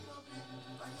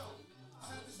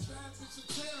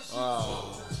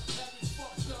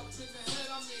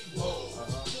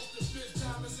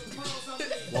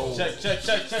Whoa. Check.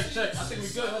 I think we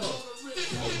good. Hold on.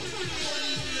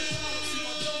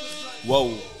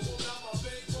 Whoa.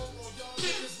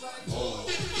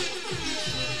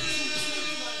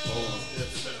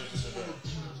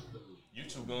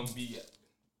 YouTube gonna be.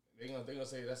 They gonna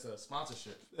say that's a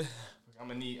sponsorship. I'm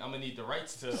gonna need the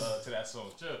rights to that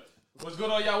song. Sure. What's good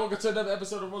on y'all? Welcome to another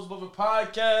episode of Rose Buffett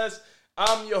Podcast.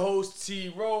 I'm your host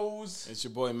T Rose. It's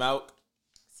your boy Malk.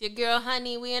 It's your girl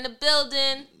Honey. We in the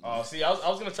building. Oh, see, I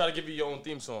was gonna try to give you your own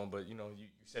theme song, but you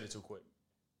said it too quick.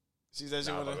 She said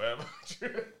she wanna.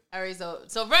 All right, so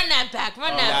run that back.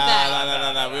 Run that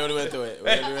back. Nah. We already went through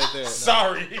it.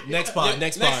 Sorry. Next pod.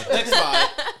 Next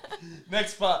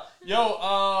spot.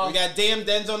 Yo, we got damn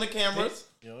Dens on the cameras.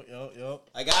 Yo.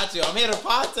 I got you. I'm here to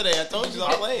pod today. I told you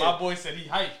I'll play it. My boy said he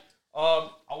hyped. I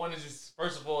want to just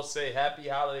first of all say happy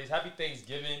holidays, happy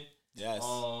Thanksgiving. Yes.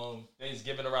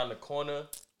 Thanksgiving around the corner.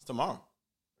 It's tomorrow.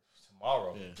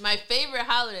 Yeah. My favorite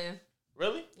holiday.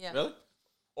 Really? Yeah. Really?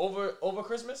 Over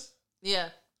Christmas? Yeah.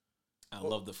 I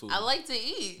love the food. I like to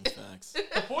eat. Facts.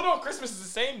 The food on Christmas is the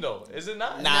same though, is it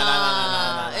not?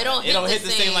 Nah. It don't hit the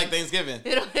same like Thanksgiving.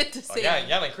 It don't hit the same.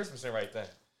 Y'all ain't Christmasing right then.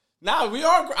 Nah, we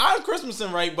are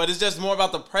Christmasing right, but it's just more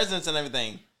about the presents and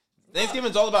everything.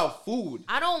 Thanksgiving's all about food.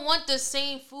 I don't want the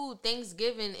same food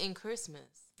Thanksgiving and Christmas.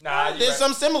 Nah, There's right.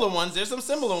 some similar ones. There's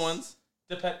similar ones.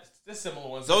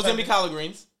 Those gonna be collard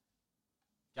greens.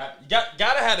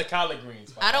 Gotta have the collard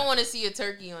greens. I don't want to see a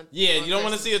turkey on. Yeah, on you don't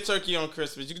want to Christmas. see a turkey on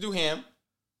Christmas. You can do ham.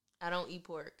 I don't eat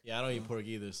pork. Yeah, I don't eat pork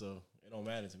either, so it don't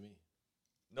matter to me.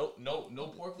 No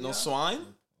pork. No swine.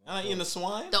 I'm not eating the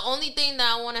swine. The only thing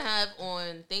that I want to have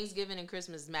on Thanksgiving and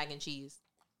Christmas is mac and cheese.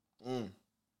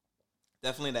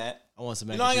 Definitely that. I want some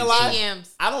mac You know, I and ain't cheese. gonna lie.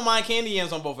 Yams. I don't mind candy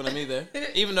yams on both of them either.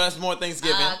 Even though that's more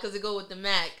Thanksgiving. Because it go with the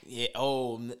mac. Yeah.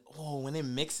 Oh, when it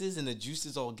mixes and the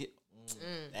juices all get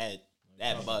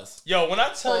that buzz. Yo, when I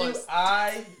tell you Pause.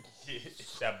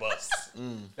 that bust.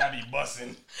 That be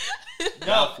bussin'.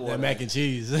 That mac and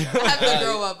cheese. I have to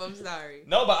grow up. I'm sorry.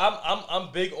 No, but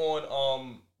I'm big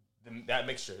on that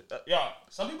mixture. Yeah,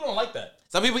 some people don't like that.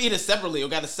 Some people eat it separately or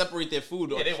got to separate their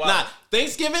food. Yeah, they wild. Nah,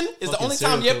 Thanksgiving is the Fucking only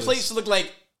time your serial plate killers. should look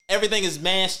like everything is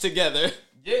mashed together.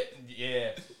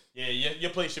 Yeah.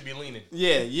 Your plate should be leaning.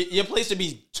 Yeah, your plate should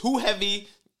be too heavy.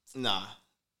 Nah,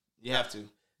 you have to.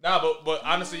 Nah, but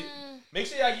honestly, make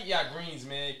sure y'all get y'all greens,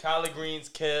 man. Collard greens,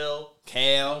 kale.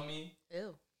 Kale. Me.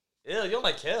 Ew. Ew, you don't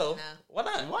like kale? Nah. Why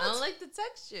not? What? I don't like the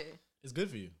texture. It's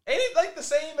good for you. Ain't it like the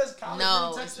same as collard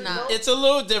No, green it's texture? not. No? It's a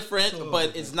little different, little but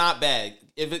different. it's not bad.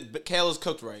 But kale is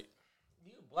cooked right.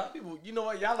 You black people, you know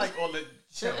what? Y'all like all the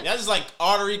chill. Y'all just like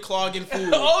artery clogging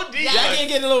food. OD. Yeah. Y'all can't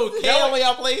get a little kale Y'all- on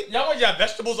y'all plate. Y'all want y'all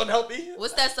vegetables unhealthy?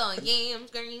 What's that song?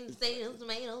 Yams, greens, sales,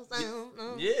 tomatoes.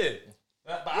 Yeah.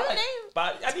 But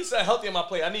I need something healthy on my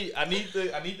plate. I need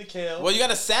the kale. Well, you got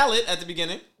a salad at the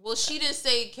beginning. Well, she didn't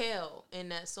say kale in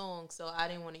that song, so I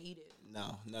didn't want to eat it.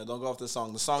 No, don't go off the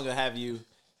song. The song will have you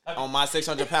on my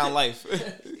 600-pound life.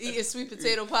 Eating sweet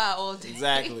potato pie all day.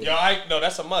 Exactly. Yo, no,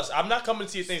 that's a must. I'm not coming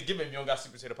to your Thanksgiving if you don't got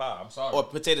sweet potato pie. I'm sorry. Or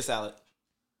potato salad.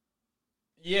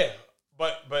 Yeah,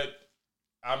 but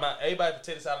I'm not. Everybody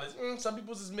potato salad is. Some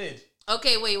people's is mid.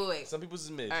 Okay, wait. Some people's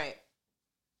is mid. All right.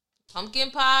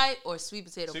 Pumpkin pie or sweet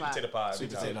potato Sweet pie? potato pie.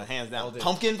 Sweet every time. potato, hands down. All day.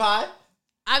 Pumpkin pie?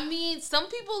 I mean, some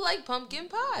people like pumpkin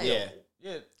pie. Yeah.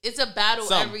 Yeah. It's a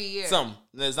battle every year.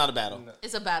 It's not a battle. No.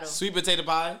 It's a battle. Sweet potato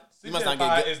pie? Sweet You must potato not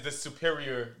pie get good. is the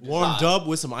superior. Warmed up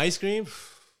with some ice cream.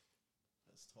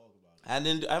 Let's talk about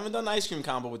it. I haven't done an ice cream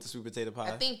combo with the sweet potato pie.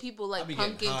 I think people like be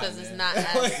getting pumpkin hot, because it's man. not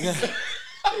as...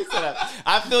 He said,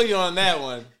 I feel you on that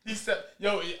one. He said,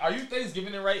 "Yo, are you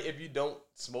Thanksgiving it right if you don't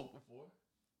smoke before?"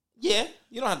 Yeah,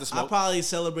 you don't have to I smoke. probably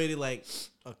celebrated like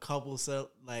a couple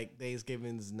like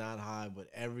Thanksgiving's not high, but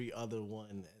every other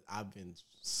one I've been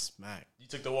smacked. You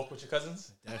took the walk with your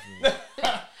cousins. Definitely.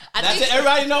 I That's think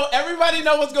it. Everybody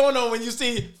know what's going on when you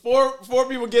see four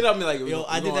people get up and be like, Yo,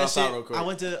 I "We did going that outside shit. real quick."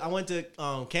 I went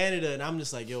to Canada, and I'm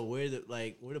just like, yo, where the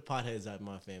potheads at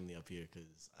my family up here?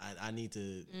 Because I need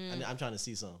to. I'm trying to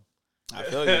see some. I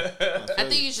feel you. I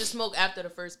think you should smoke after the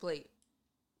first plate.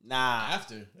 Nah.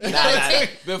 After. No,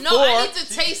 Before, I need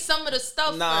to taste some of the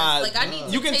stuff Nah, first. Like I need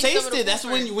to you can taste some taste of the it. That's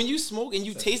food when first. when you smoke and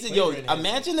you taste it. Yo, flavor enhancer.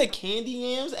 imagine the candy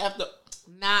yams after.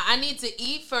 Nah, I need to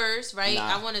eat first, right?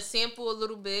 Nah. I want to sample a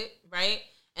little bit, right?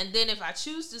 And then if I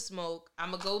choose to smoke, I'm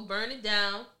gonna go burn it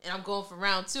down, and I'm going for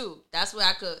round 2. That's where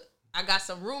I got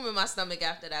some room in my stomach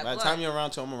after that. By the blunt. time you're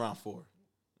around 2, I'm around 4.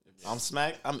 I'm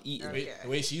smacked. I'm eating. Okay. The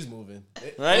way she's moving,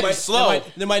 Right? Slow.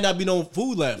 There might not be no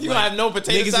food left. You gonna have no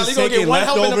potato niggas salad. is You gonna get taking one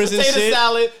helping of leftovers and potato shit.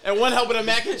 salad and one helping of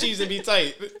mac and cheese and be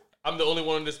tight. I'm the only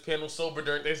one on this panel sober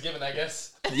during Thanksgiving, I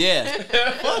guess. Yeah.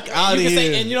 Fuck out You of can here.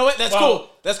 say, and you know what? That's Well- cool.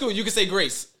 That's cool. You can say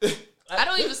grace. I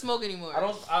don't even smoke anymore.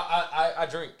 I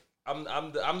drink. I'm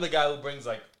the guy who brings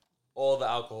like all the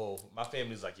alcohol. My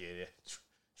family's like, yeah.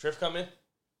 Triff coming.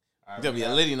 All right, Gonna be a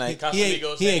litty night.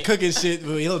 he ain't cooking shit,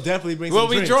 but he'll definitely bring We'll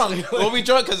some be drinks. drunk. We'll be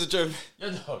drunk because of trip.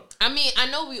 Yo, dog. I mean, I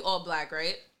know we all black,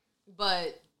 right?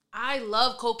 But I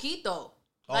love coquito.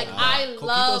 Like I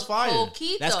love Coquito's fire.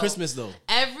 coquito. That's Christmas though.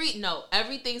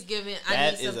 Every Thanksgiving I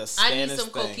That need is some. a I need Spanish some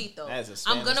thing. coquito. That is a I'm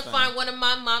Spanish gonna thing. find one of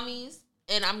my mommies,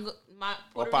 and my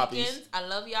Or Puerto poppies. Ricans. I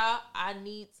love y'all. I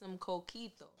need some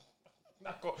coquito.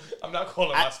 I'm not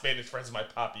calling my Spanish friends my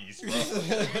poppies,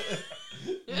 bro.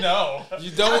 No.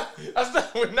 You don't.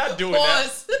 We're not doing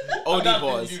Pause. that. OD I'm not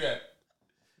gonna pause. do that.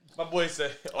 My boy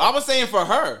said, I was saying for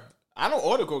her. I don't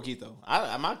order coquito.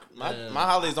 My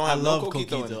holidays don't I have love no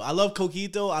coquito in it. coquito. I love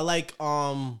coquito. I like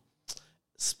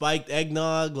spiked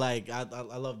eggnog. Like I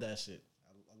love that shit.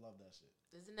 I love that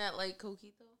shit. Isn't that like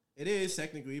coquito? It is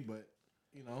technically, but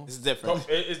you know, It's different.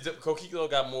 Coquito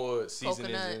got more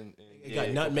seasonings Coconut. and it got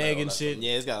nutmeg and shit.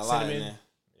 Yeah, it's got a lot in Cinnamon.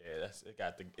 there. Yeah, it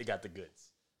got the goods.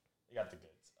 It got the goods.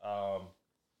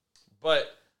 But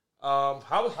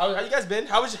how you guys been?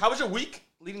 How was your week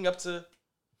leading up to?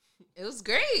 It was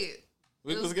great.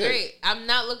 Week It was was good. great. I'm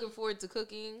not looking forward to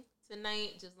cooking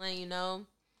tonight. Just letting you know.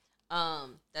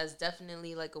 That's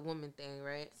definitely like a woman thing,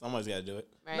 right? Someone's got to do it.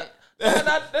 Right.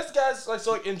 That's guys like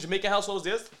so. Like in Jamaican households,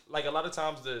 there's like a lot of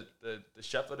times the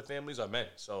chef of the families are men.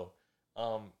 So,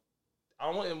 I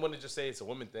don't want to just say it's a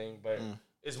woman thing, but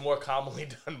it's more commonly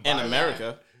done by In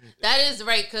America. That is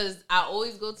right, because I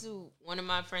always go to one of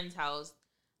my friend's house.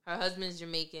 Her husband's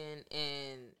Jamaican,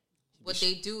 and what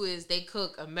they do is they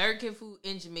cook American food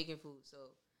and Jamaican food. So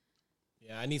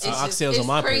Yeah, I need some it's oxtails on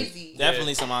my plate. crazy.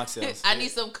 Definitely some oxtails. I need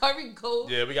some curry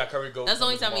goat. Yeah, we got curry goat. That's the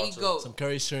only coming time I eat tomorrow, too. goat. Some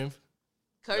curry shrimp.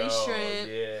 Curry shrimp,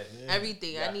 Yeah.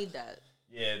 everything. Yeah. I need that.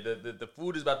 Yeah, the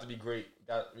food is about to be great.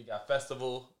 We got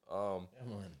festival, Come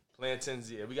on.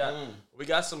 plantains. Yeah, we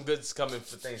got some goods coming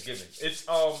for Thanksgiving.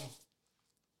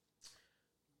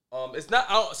 It's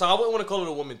not so I wouldn't want to call it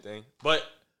a woman thing, but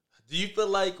do you feel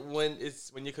like when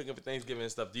you're cooking for Thanksgiving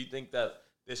and stuff, do you think that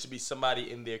there should be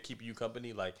somebody in there keeping you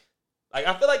company? Like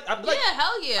I feel like Yeah,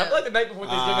 hell yeah. I feel like the night before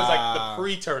Thanksgiving is like the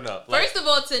pre-turn up. Like, First of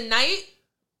all, tonight,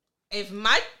 if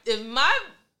my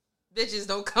bitches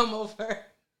don't come over,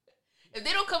 if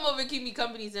they don't come over and keep me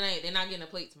company tonight, they're not getting a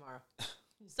plate tomorrow.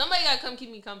 Somebody gotta come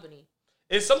keep me company.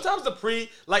 it's sometimes I feel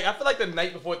like the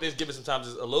night before Thanksgiving sometimes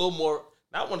is a little more.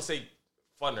 I don't want to say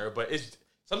funner, but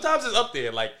sometimes it's up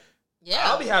there. Like Yeah.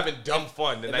 I'll be having dumb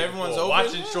fun the night everyone's before, over,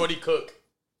 watching yeah. Shorty cook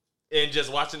and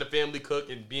just watching the family cook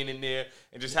and being in there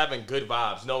and just having good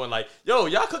vibes, knowing like, yo,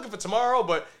 y'all cooking for tomorrow,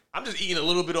 but I'm just eating a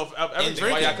little bit of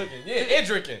everything while y'all cooking. Yeah, and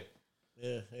drinking.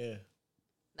 Yeah.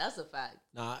 That's a fact.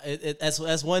 Nah,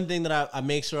 that's one thing that I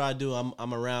make sure I do.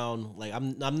 I'm around. Like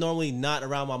I'm normally not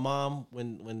around my mom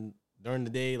when during the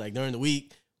day, like during the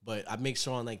week. But I make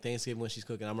sure on like Thanksgiving when she's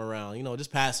cooking, I'm around. You know,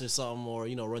 just pass her something or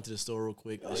run to the store real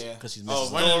quick because she's missing. Oh,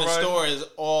 running in the run. store is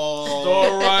all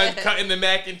Store run, cutting the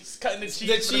mac and cutting the cheese,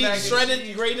 the for the mac and cheese, shredded,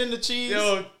 cheese. grating the cheese.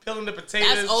 Yo, peeling the potatoes.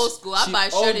 That's old school. I She buy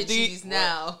shredded OD cheese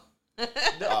now.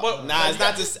 But- Nah, it's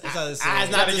not the not the same. It's You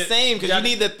not gotta the get- same you because you gotta-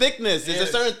 need the thickness. There's Yeah. a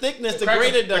certain thickness the Cracker-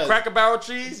 grater does. The Cracker Barrel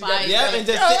cheese. You Buy gotta- Yep, and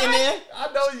just Yeah, sitting there.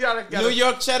 I know you gotta New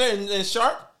York cheddar and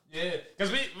sharp. Yeah,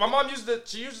 because my mom uses that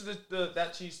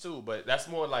cheese too, but that's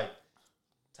more like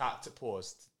top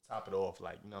it off,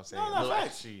 like, you know what I'm saying? No, Little facts.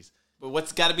 extra cheese. But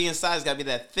what's got to be inside has got to be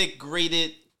that thick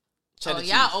grated cheddar Oh,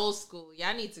 cheese. y'all old school.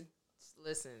 Y'all need to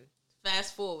listen.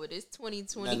 Fast forward. It's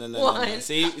 2021. No.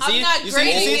 See, I'm not you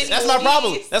grading see, any that's my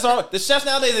problem. cheese. That's my. The chefs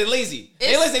nowadays they're lazy. They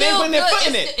It's lazy. They ain't still putting their good. foot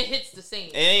in It's- it. It hits the same.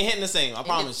 It ain't hitting the same. I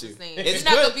promise you. It's the same. It's You're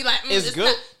not good. gonna be like, It's good.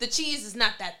 not, the cheese is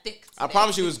not that thick. I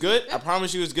promise you it's good. I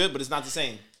promise you it's good, but it's not the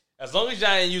same. As long as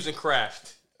y'all ain't using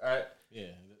Kraft, all right? Yeah.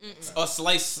 A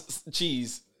sliced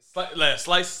cheese.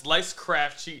 Slice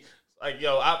Kraft cheese. Like,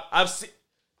 yo, I've seen.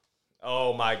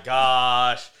 Oh my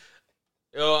gosh,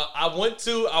 yo, I went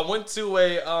to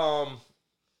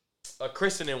a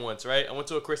christening once, right? I went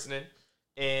to a christening,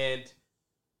 and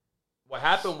what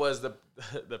happened was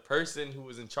the person who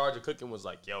was in charge of cooking was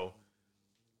like, yo,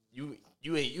 you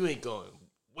ain't going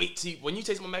wait till when you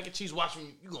taste my mac and cheese. Watch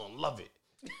me, you gonna love it.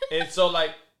 And so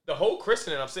like the whole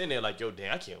christening, I'm sitting there like, yo,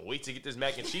 damn, I can't wait to get this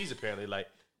mac and cheese. Apparently, like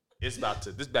this mac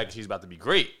and cheese is about to be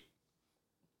great.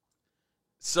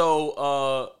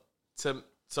 So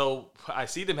I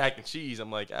see the mac and cheese.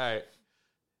 I'm like, all right.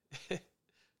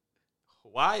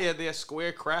 why are there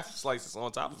square craft slices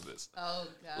on top of this? Oh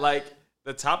god. Like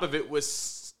the top of it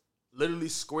was literally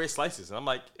square slices, and I'm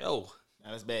like, yo,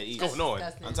 Nah, that's bad eats. what's going on?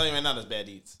 disgusting. I'm telling you right now, that's bad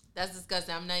eats. That's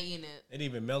disgusting. I'm not eating it. It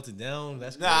even melted down.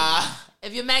 That's Nah.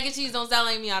 If your mac and cheese don't sound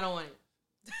like me, I don't want it.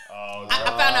 Oh, I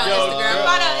found out on Yo, Instagram. I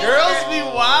found out on girls Instagram.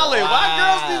 be wildin'. Why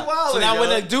girls be wildin'? So now when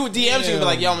yo? a dude DMs you, be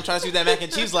like, yo, I'm trying to see that mac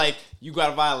and cheese, like, you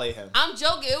gotta violate him. I'm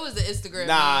joking. It was an Instagram.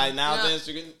 Nah, meme. now No, it's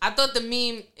Instagram. I thought the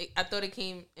meme. I thought it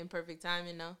came in perfect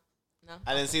timing. No.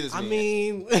 I didn't see this I meme.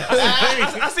 mean,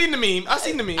 I seen the meme. I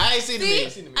seen the meme. I ain't seen the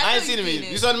See? meme. I I ain't know seen the you meme. seen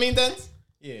it. You saw the meme, then?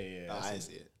 yeah. No, I didn't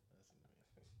see it.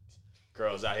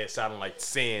 Girls out here sounding like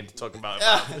sand, talking about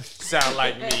sound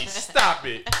like me. Stop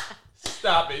it.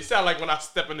 Stop it. It sound like when I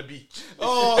step on the beach.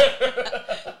 Oh,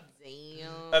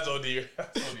 Damn. That's OD.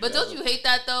 But don't you hate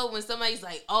that though when somebody's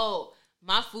like, "Oh,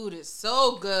 my food is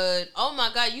so good. Oh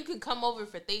my god, you can come over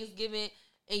for Thanksgiving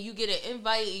and you get an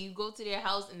invite and you go to their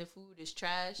house and the food is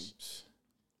trash."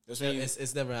 that's when you,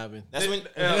 it's never happened. that's when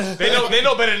They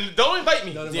know better than, don't invite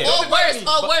me. Yeah. Or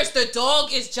worse, the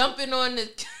dog is jumping on the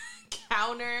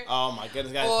counter. Oh my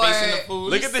goodness, got Or his face in the food.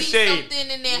 Look You at the see shade. something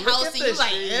in their Look house at and the you like,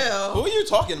 shade. ew. Who are you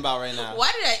talking about right now?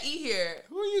 Why did I eat here?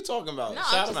 Who are you talking about? No,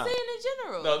 Shout I'm him just out. saying in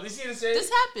general. No, you see the shade? This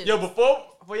happens. Yo,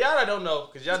 for y'all that don't know,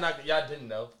 because y'all didn't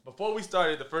know. Before we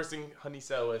started, the first thing Honey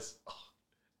said was, oh,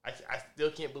 I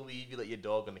still can't believe you let your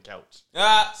dog on the couch.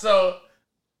 So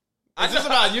Is this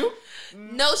about you?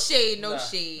 No shade, no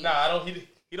shade. Nah, I don't.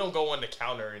 He don't go on the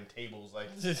counter and tables like.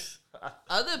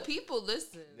 Other people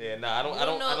listen. Yeah, nah, I You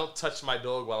don't know. don't touch my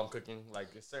dog while I'm cooking.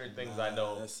 Like there's certain things I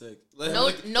know. That's sick. Let No-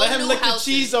 him lick, no let him new lick the houses.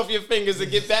 cheese off your fingers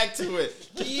and get back to it.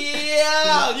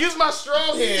 Yeah, use my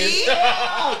strong See?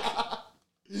 hand.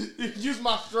 Use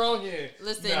my strong hand.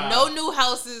 Listen, Nah. no new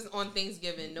houses on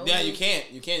Thanksgiving. No. Yeah, new- you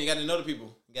can't. You can't. You got to know the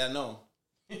people. You got to know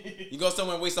 'em. You go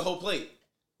somewhere and waste the whole plate.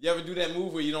 You ever do that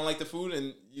move where you don't like the food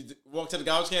and you walk to the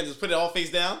garbage can and just put it all face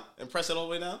down and press it all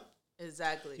the way down?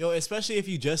 Exactly. Yo, especially if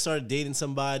you just started dating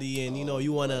somebody and you know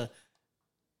you wanna,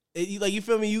 like you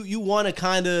feel me, you wanna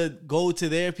kind of go to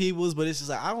their people's, but it's just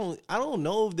like I don't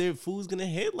know if their food's gonna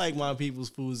hit like my people's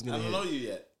food's I gonna don't hit. know you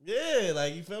yet. Yeah,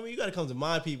 like you feel me, you gotta come to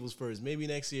my people's first. Maybe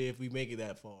next year if we make it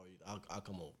that far, I'll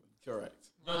come over. Correct.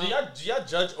 Yo, do y'all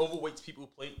judge overweight people's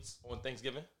plates on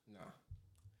Thanksgiving? Nah.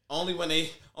 Only when they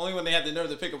have the nerve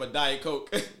to pick up a Diet Coke.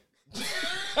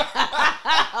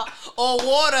 Or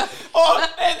water. Oh,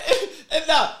 and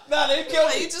nah, they kill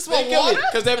me. You just want They kill me water?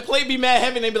 because their plate be mad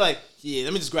heavy and they be like, yeah,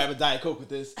 let me just grab a Diet Coke with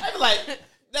this. I be like,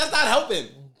 that's not helping.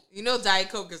 You know Diet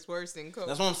Coke is worse than Coke.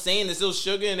 That's what I'm saying. There's still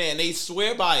sugar in there and they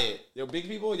swear by it. Yo, big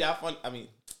people, y'all fun. I mean,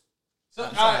 So,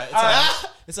 It's alright.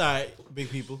 It's alright, big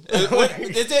people.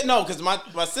 is it? No, because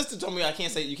my sister told me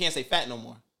you can't say fat no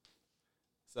more.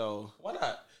 So Why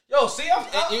not? Yo, see,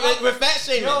 we're fat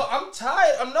shaming. Yo, I'm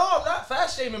tired. I'm not fat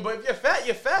shaming, but if you're fat,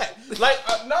 you're fat. Like,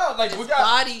 no, like we It's got.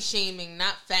 body shaming,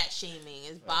 not fat shaming.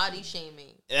 It's body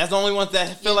shaming. That's the only ones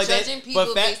that feel You're like that. judging people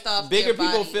But based off bigger their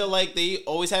people body. feel like they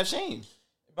always have shame.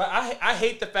 But I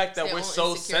hate the fact that Their we're own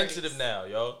so insecurities. sensitive now,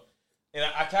 yo. And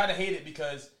I kind of hate it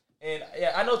because, and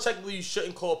yeah, I know technically you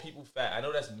shouldn't call people fat. I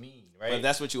know that's mean, right? But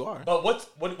that's what you are. But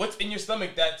what's in your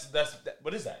stomach?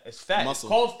 What is that? It's fat. Muscle.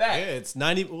 It's called fat. Yeah, it's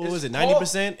 90. What It's was it? called-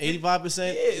 90%, 85%.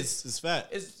 Yeah, It's fat.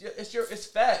 It's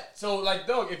fat. So like,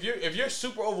 dog, if you're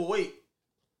super overweight,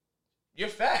 you're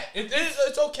fat.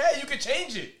 It's okay. You can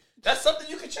change it. That's something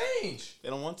you can change. They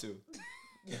don't want to.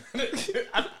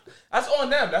 That's on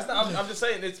them. That's not. I'm just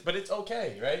saying but it's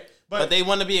okay, right? But they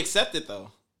want to be accepted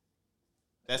though.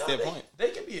 That's their they, point. They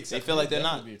can be They accepted. feel like they're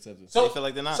not. Be accepted. So They feel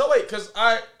like they're not. So wait, because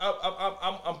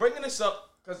I'm bringing this up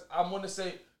because I want to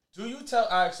say, do you tell?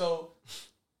 All right, so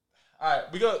all right,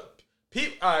 we go. All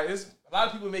right, there's a lot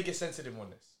of people may get sensitive on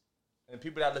this, and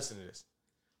people that listen to this,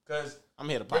 because I'm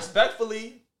here to pop.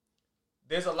 respectfully,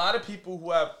 there's a lot of people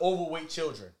who have overweight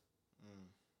children,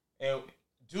 and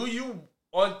do you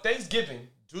on Thanksgiving?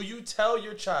 Do you tell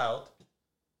your child,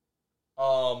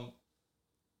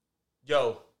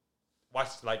 yo, watch,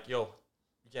 like, yo,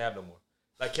 you can't have no more.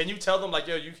 Like, can you tell them, like,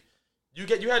 yo, you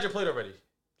had your plate already.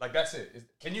 Like, that's it.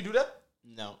 Can you do that?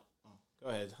 No. Oh, go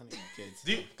ahead, honey, kids.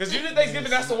 Because you did Thanksgiving,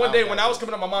 that's the one day when I was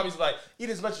coming up, my mommy's like, eat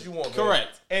as much as you want, man.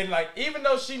 Correct. And, like, even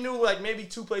though she knew, like, maybe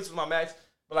 2 plates was my max,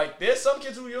 but, like, there's some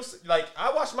kids who, like,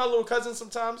 I watch my little cousins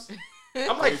sometimes.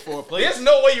 I'm like, 4 plates. there's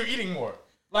no way you're eating more.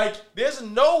 Like, there's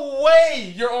no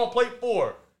way you're on plate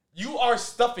 4. You are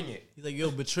stuffing it. He's like,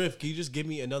 yo, but Triff, can you just give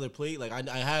me another plate? Like,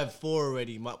 I have 4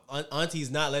 already. My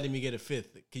auntie's not letting me get a 5th.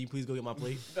 Can you please go get my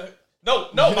plate? No,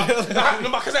 my cousin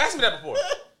asked me that before.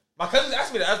 My cousin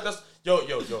asked me that. That's yo,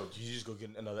 did you just go get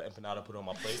another empanada put on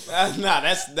my plate? Nah,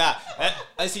 that's not.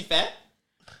 Is he fat?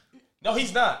 No,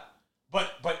 he's not.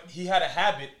 But he had a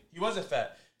habit. He wasn't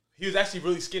fat. He was actually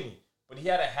really skinny. But he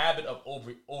had a habit of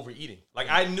overeating. Like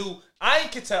I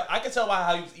could tell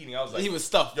how he was eating. I was like, he was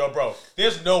stuffed. Yo, bro,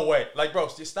 there's no way. Like, bro,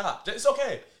 just stop. It's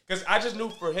okay. Because I just knew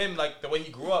for him, like the way he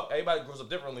grew up, everybody grows up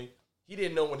differently. He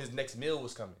didn't know when his next meal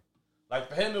was coming. Like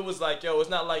for him, it was like, yo, it's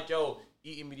not like, yo,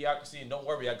 eating mediocrity and don't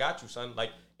worry, I got you, son.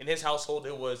 Like in his household,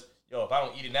 it was, yo, if I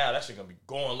don't eat it now, that shit gonna be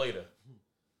gone later.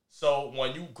 So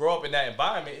when you grow up in that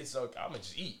environment, it's like I'm gonna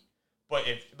just eat. But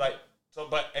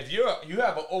if you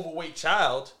have an overweight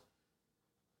child,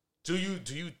 do you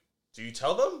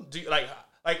tell them? Do you like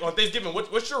on Thanksgiving?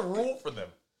 What's your rule for them?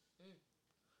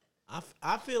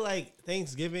 I feel like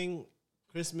Thanksgiving,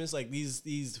 Christmas, like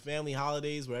these family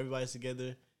holidays where everybody's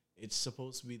together, it's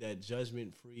supposed to be that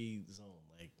judgment-free zone.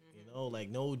 Like like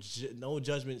no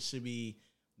judgment should be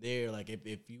there. Like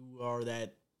if you are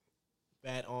that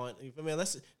fat on, I mean,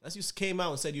 unless you came out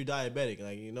and said you're diabetic,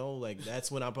 like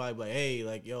that's when I'll probably be like, hey,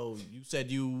 like yo, you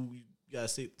said you gotta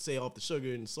stay off the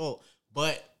sugar and salt.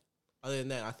 But other than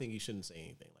that, I think you shouldn't say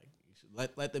anything. Like you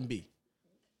should let them be.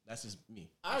 That's just me.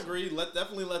 I agree.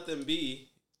 Definitely let them be.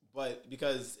 But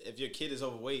because if your kid is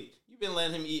overweight, you've been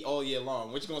letting him eat all year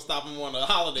long. What you gonna stop him on a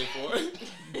holiday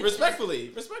for?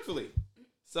 Respectfully.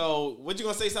 So what you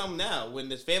gonna say something now when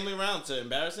there's family around to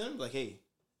embarrass him? Like, hey,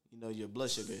 your blood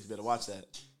sugar. You better watch that.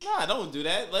 Nah, don't do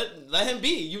that. Let him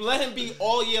be. You let him be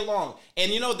all year long.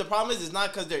 And the problem is, it's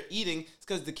not because they're eating. It's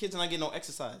because the kids are not getting no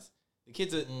exercise. The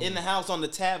kids are in the house on the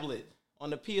tablet, on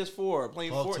the PS4,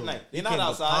 playing Fortnite. They're not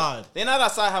outside. They're not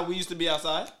outside how we used to be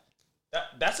outside.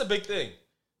 That's a big thing.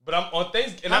 But I'm on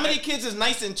things. How many kids is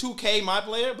nice in 2K, my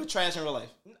player, but trash in real life?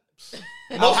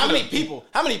 How many people?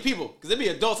 Because there be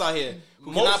adults out here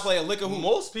who cannot play a lick of hoop.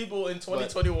 Most people in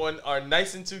 2021 are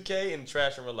nice in 2K and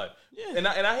trash in real life. Yeah. And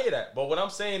I hear that. But what I'm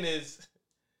saying is,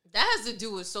 that has to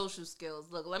do with social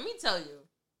skills. Look, let me tell you.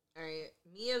 All right,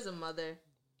 me as a mother,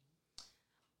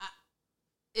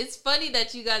 it's funny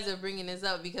that you guys are bringing this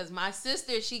up because my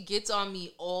sister, she gets on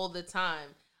me all the time.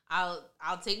 I'll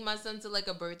take my son to like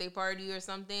a birthday party or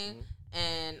something,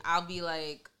 and I'll be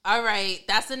like, all right,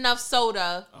 that's enough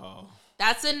soda. Oh.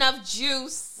 That's enough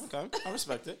juice. Okay, I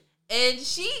respect it. And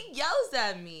she yells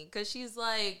at me because she's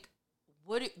like,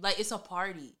 it's a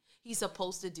party. He's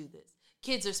supposed to do this.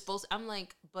 Kids are supposed to. I'm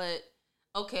like, but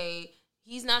okay,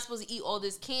 he's not supposed to eat all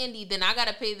this candy. Then I got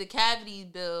to pay the cavity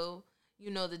bill,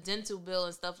 the dental bill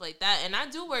and stuff like that. And I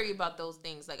do worry about those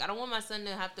things. Like, I don't want my son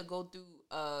to have to go through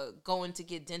going to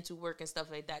get dental work and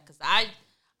stuff like that. Because I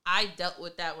dealt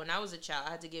with that when I was a child.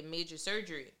 I had to get major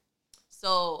surgery.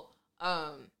 So,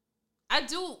 I'm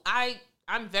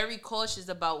very cautious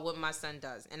about what my son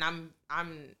does. And I'm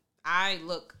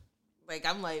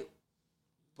like,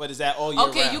 but is that all year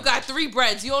round? Okay, you got 3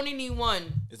 breads. You only need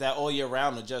 1. Is that all year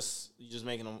round or you just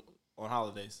making them on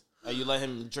holidays? Or you let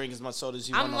him drink as much soda as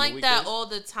you want on the weekdays? I'm like that all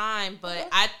the time, but okay.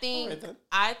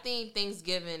 I think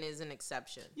Thanksgiving is an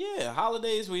exception. Yeah,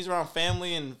 holidays where he's around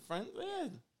family and friends. Yeah,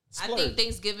 I think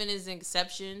Thanksgiving is an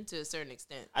exception to a certain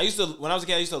extent. When I was a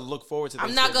kid, I used to look forward to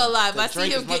Thanksgiving. I'm not gonna lie, if I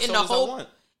see him getting the whole,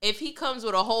 if he comes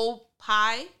with a whole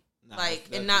pie,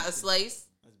 and not a slice,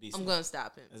 I'm gonna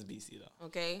stop him. That's BC though.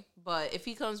 Okay, but if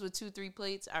he comes with 2-3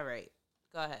 plates, all right,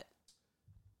 go ahead.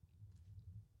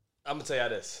 I'm gonna tell you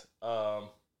this.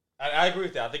 I agree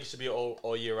with that. I think it should be an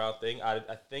all year round thing. I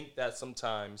think that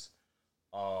sometimes,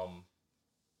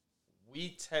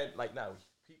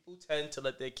 people tend to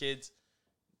let their kids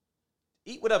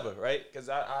eat whatever, right? Because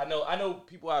I know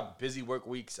people have busy work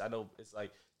weeks. I know it's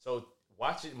like, so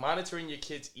monitoring your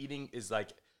kids eating is like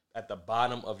at the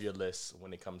bottom of your list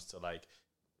when it comes to like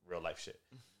real life shit.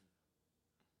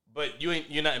 But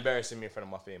you're not embarrassing me in front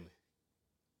of my family.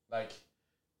 Like,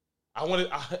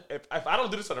 if I don't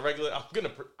do this on a regular,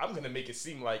 I'm gonna make it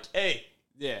seem like, hey,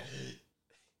 yeah,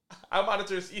 I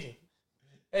monitor his eating.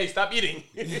 Hey, stop eating.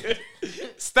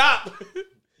 Stop.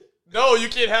 No, you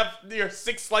can't have your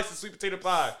 6 slices of sweet potato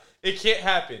pie. It can't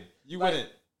happen. You wouldn't.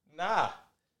 Nah.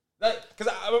 Because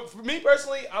for me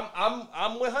personally,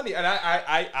 I'm with Honey, and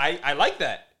I like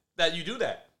that you do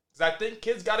that. Because I think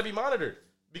kids got to be monitored.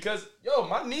 Because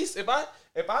my niece, if I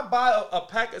buy a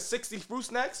pack of 60 fruit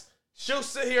snacks, she'll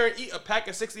sit here and eat a pack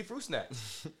of 60 fruit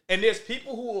snacks. And there's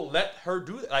people who will let her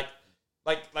do that.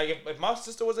 Like if my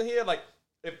sister wasn't here, like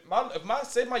if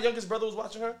my youngest brother was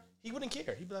watching her, he wouldn't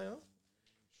care. He'd be like, oh,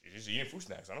 she's just eating fruit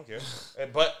snacks. I don't care.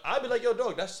 But I'd be like, yo,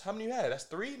 dog, that's how many you had? That's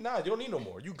 3? Nah, you don't need no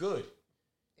more. You good.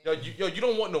 You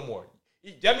don't want no more.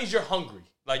 That means you're hungry.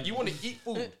 Like, you want to eat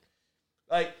food.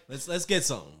 Like, let's get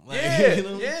something. Like, yeah,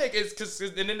 yeah. Because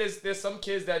and then there's some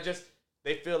kids that just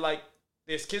they feel like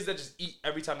there's kids that just eat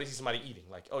every time they see somebody eating.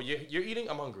 Like, oh, you're eating?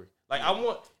 I'm hungry. Like,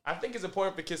 I think it's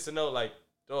important for kids to know, like,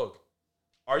 dog,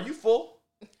 are you full?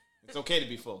 It's okay to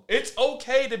be full. It's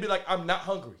okay to be like, I'm not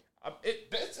hungry.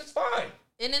 It's fine.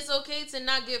 And it's okay to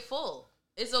not get full.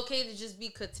 It's okay to just be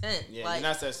content. Yeah, like, you're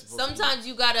not supposed to sometimes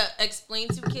you gotta explain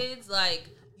to kids, like,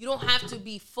 you don't have to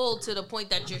be full to the point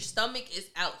that your stomach is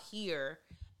out here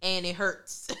and it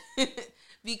hurts.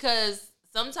 Because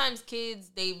sometimes kids,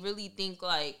 they really think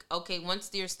like, okay, once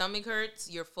your stomach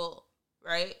hurts, you're full,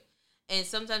 right? And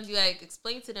sometimes you gotta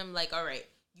explain to them, like, all right,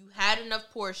 you had enough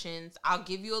portions, I'll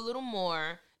give you a little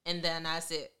more, and then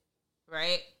that's it,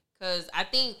 right? Because I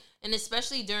think, and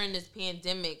especially during this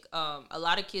pandemic, a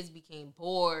lot of kids became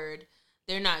bored.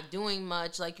 They're not doing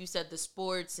much. Like you said, the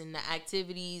sports and the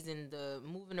activities and the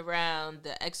moving around,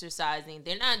 the exercising,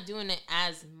 they're not doing it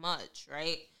as much,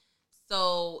 right?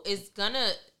 So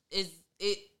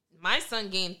my son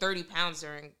gained 30 pounds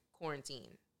during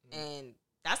quarantine. And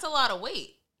that's a lot of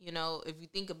weight. You know, if you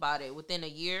think about it, within a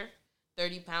year,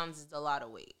 30 pounds is a lot of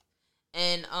weight.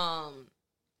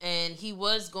 And he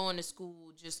was going to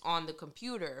school just on the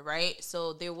computer, right?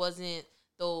 So there wasn't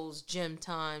those gym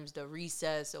times, the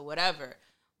recess or whatever.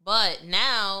 But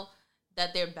now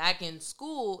that they're back in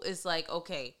school, it's like,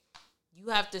 okay, you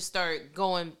have to start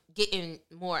getting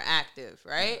more active,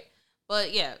 right?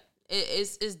 But yeah,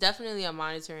 it's definitely a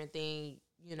monitoring thing.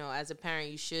 You know, as a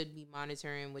parent, you should be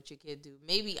monitoring what your kid do.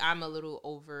 Maybe I'm a little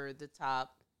over the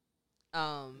top.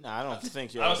 No, I don't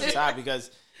think you're over the top because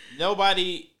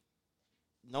nobody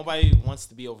wants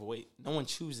to be overweight. No one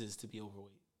chooses to be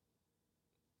overweight.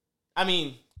 I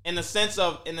mean, in the sense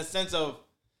of,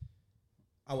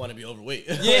 I want to be overweight.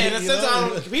 Yeah, in the sense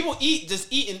of people just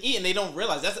eat and they don't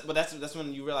realize that's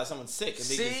when you realize someone's sick and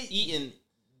they just eating.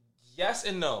 Yes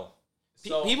and no.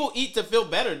 So, people eat to feel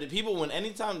better. The people when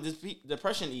anytime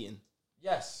depression eating.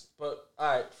 Yes, but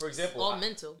all right. For example, all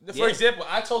mental. For example,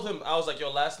 I told him I was like, "Yo,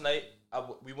 last night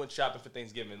we went shopping for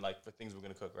Thanksgiving, like for things we're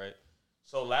gonna cook, right?"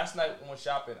 So last night when we went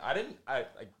shopping,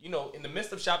 in the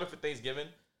midst of shopping for Thanksgiving,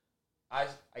 I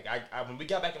when we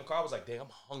got back in the car, I was like, "Dang, I'm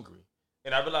hungry,"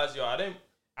 and I realized,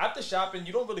 after shopping,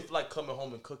 you don't really feel like coming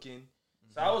home and cooking.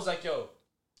 Mm-hmm. So I was like, "Yo,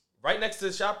 right next to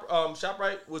the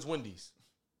ShopRite was Wendy's."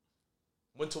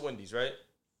 Went to Wendy's, right?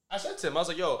 I said to him, I was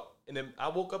like, "Yo," and then I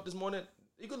woke up this morning.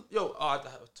 I took it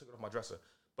off my dresser.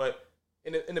 But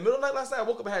in the middle of the night last night, I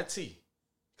woke up and had tea.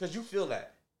 Because you feel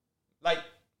that. Like,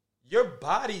 your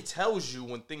body tells you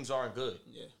when things aren't good.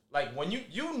 Yeah. Like, when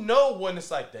you know when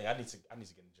it's like, dang, I need to get in the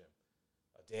gym.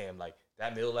 Damn, like,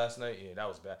 that meal last night, yeah, that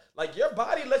was bad. Like, your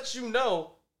body lets you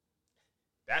know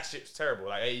that shit's terrible.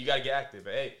 Like, hey, you got to get active.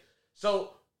 But, hey,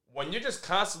 so when you're just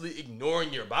constantly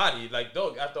ignoring your body, like,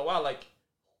 dog, after a while, like,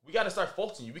 we got to start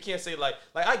focusing you. We can't say, like,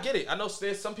 I get it. I know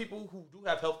there's some people who do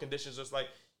have health conditions just like,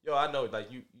 yo, I know, like,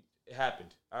 it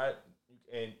happened, all right?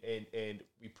 And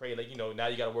we pray, like, now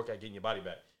you got to work at getting your body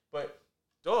back. But,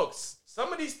 dogs,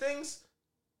 some of these things,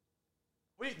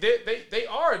 they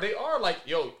are like,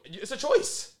 yo, it's a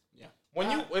choice. Yeah.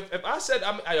 When if I said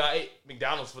I ate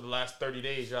McDonald's for the last 30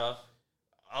 days, y'all,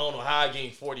 I don't know how I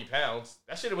gained 40 pounds.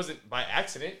 That shit wasn't by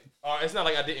accident. Or it's not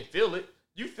like I didn't feel it.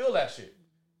 You feel that shit.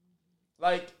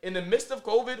 Like, in the midst of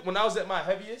COVID, when I was at my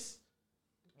heaviest,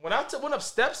 when I went up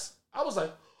steps, I was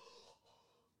like,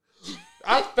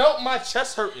 I felt my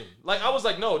chest hurting. Like, I was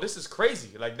like, no, this is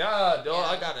crazy. Like, nah, dog,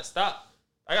 I gotta stop.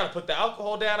 I gotta put the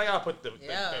alcohol down. I gotta put the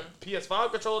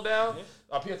PS5 controller down.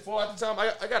 PS4 at the time.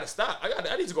 I gotta stop.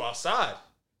 I need to go outside.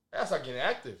 I gotta start getting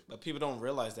active. But people don't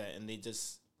realize that, and they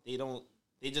just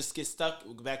get stuck.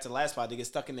 We'll go back to the last part. They get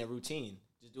stuck in their routine,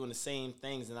 just doing the same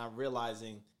things and not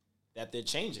realizing that they're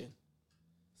changing.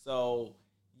 So,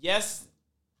 yes,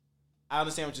 I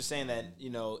understand what you're saying, that,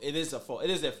 it is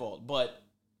their fault, but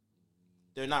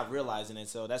they're not realizing it.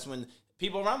 So that's when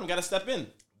people around them got to step in.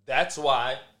 That's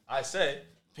why I say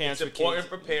parents, it's important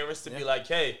for parents to be like,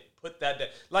 hey, put that down.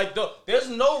 Like, there's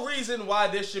no reason why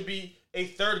there should be a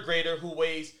third grader who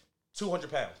weighs 200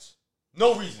 pounds.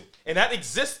 No reason. And that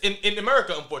exists in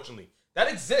America, unfortunately.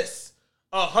 That exists.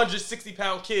 A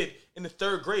 160-pound kid in the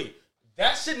third grade.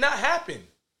 That should not happen.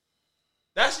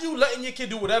 That's you letting your kid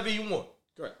do whatever you want.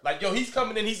 Correct. Like, yo, he's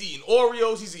coming in, he's eating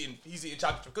Oreos, he's eating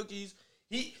chocolate chip cookies.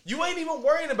 You ain't even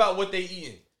worrying about what they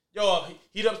eating. Yo,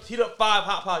 heat up 5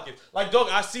 Hot Pockets. Like, dog,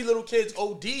 I see little kids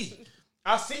OD.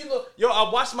 I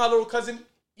watched my little cousin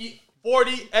eat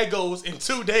 40 Eggos in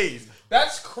 2 days.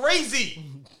 That's crazy.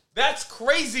 That's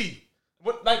crazy.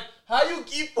 Like, how you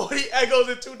eat 40 Eggos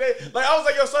in 2 days? Like, I was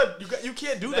like, yo, son, you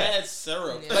can't do that. That's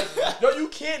syrup. Like, yo, you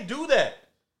can't do that.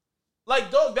 Like,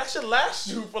 dog, that should last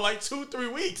you for like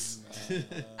 2-3 weeks.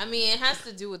 I mean, it has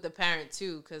to do with the parent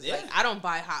too, because like I don't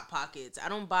buy Hot Pockets. I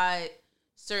don't buy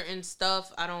certain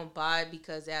stuff. I don't buy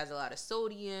because it has a lot of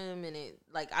sodium and it.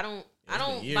 Like I don't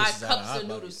buy cups of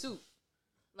noodle soup.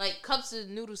 Like cups of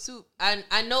noodle soup.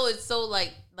 I know it's so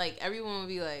like everyone would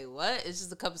be like, what? It's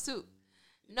just a cup of soup.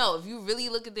 No, if you really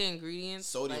look at the ingredients,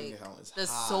 sodium like, the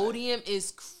sodium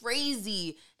is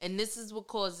crazy, and this is what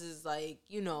causes like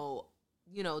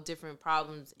different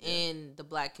problems in the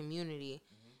Black community.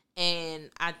 And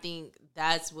I think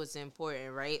that's what's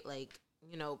important, right? Like,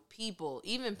 people,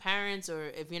 even parents, or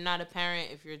if you're not a parent,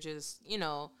 if you're just,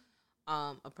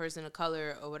 a person of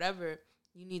color or whatever,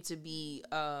 you need to be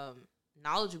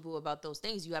knowledgeable about those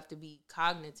things. You have to be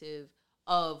cognitive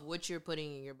of what you're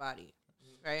putting in your body,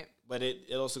 right? But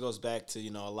it also goes back to,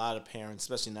 a lot of parents,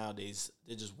 especially nowadays,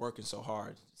 they're just working so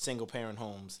hard. Single parent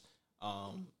homes.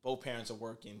 Both parents are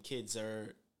working. Kids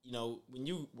are, when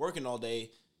you working all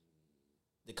day,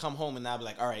 they come home and now be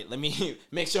like, all right, let me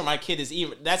make sure my kid is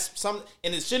eating. That's some,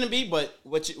 and it shouldn't be, but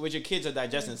what your kids are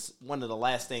digesting is one of the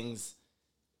last things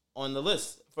on the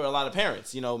list for a lot of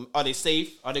parents. Are they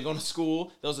safe? Are they going to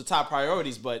school? Those are top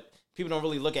priorities, but people don't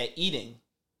really look at eating.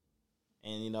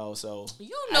 And so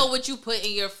what you put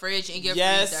in your fridge and your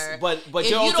yes, freezer. but if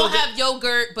you don't have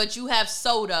yogurt, but you have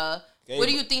soda, okay, what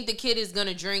do you think the kid is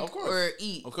gonna drink or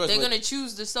eat? Of course, they're gonna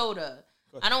choose the soda.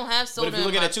 I don't have soda. But if you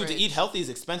look at it too, fridge. to eat healthy is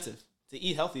expensive.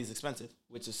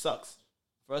 Which just sucks.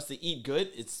 For us to eat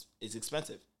good, it's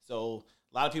expensive. So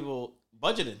a lot of people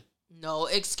budgeting. No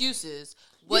excuses.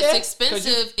 What's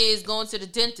expensive is going to the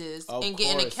dentist and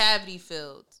getting a cavity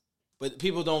filled. But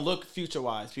people don't look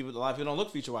future-wise. A lot of people don't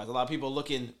look future-wise. A lot of people are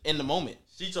looking in the moment.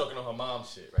 She talking on her mom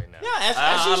shit right now. Yeah,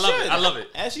 as she should. I love it.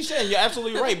 As she should. You're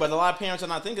absolutely right. But a lot of parents are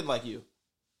not thinking like you.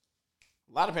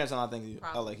 A lot of parents are not thinking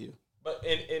like you. But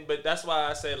but that's why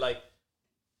I say like,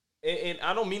 and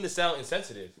I don't mean to sound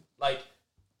insensitive. Like,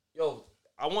 yo,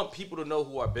 I want people to know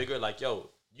who are bigger. Like, yo,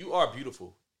 you are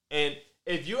beautiful, and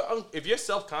if you're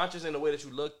self-conscious in the way that you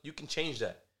look, you can change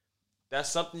that. That's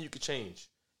something you can change.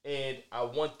 And I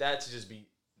want that to just be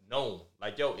known.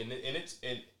 Like, yo, and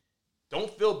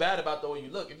don't feel bad about the way you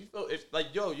look.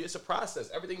 It's a process.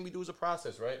 Everything we do is a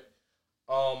process, right?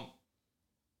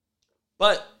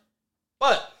 But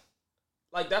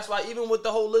like that's why even with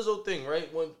the whole Lizzo thing, right?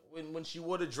 When she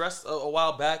wore the dress a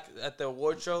while back at the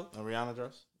award show, a Rihanna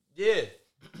dress. Yeah.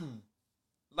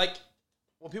 Like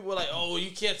when people were like, "Oh, you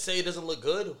can't say it doesn't look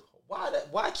good."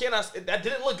 Why can't I? That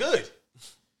didn't look good.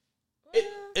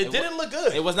 It didn't look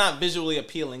good. It was not visually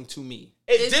appealing to me.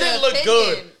 It didn't look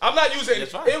good. I'm not using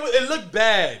it. It looked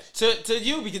bad to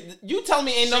you because you tell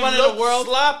me ain't no one in the world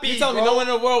sloppy. You tell me no one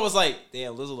in the world was like,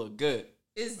 damn, Lizzo look good.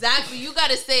 Exactly. You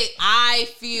gotta say I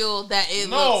feel that it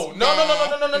looks bad.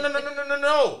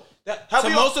 No.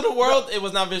 Most of the world, it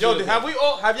was not visually.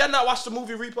 Yo, have y'all not watched the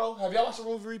movie Repo? Have y'all watched the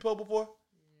movie Repo before?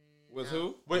 With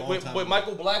who? With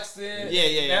Michael Blackson.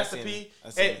 Yeah. Master P.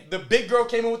 And the big girl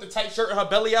came in with the tight shirt and her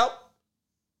belly out.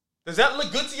 Does that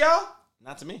look good to y'all?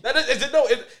 Not to me. There's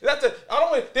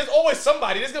always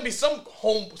somebody. There's gonna be some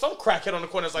crackhead on the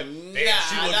corner that's like, damn,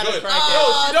 she look good.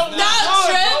 She don't look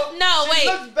good. No, wait. She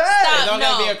looks bad. Stop, it don't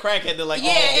gotta be a crackhead to like.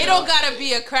 Yeah, it don't gotta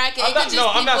be a crackhead. I'm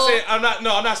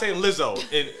not saying Lizzo.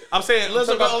 I'm saying I'm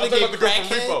talking about the girl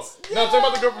from Repo. No, I'm talking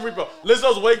about the girl from Repo.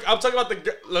 Lizzo's wake. I'm talking about the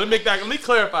girl. Let me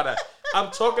clarify that.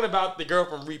 I'm talking about the girl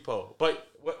from Repo. But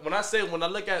when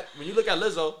you look at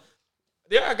Lizzo.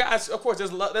 There are guys, of course,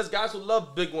 there's guys who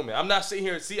love big women. I'm not sitting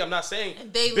here I'm not saying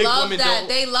they big love women that.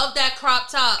 They love that crop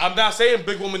top. I'm not saying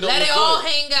big women don't let look it good. all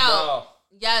hang out. No.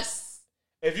 Yes.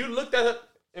 If you looked at her,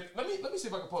 let me see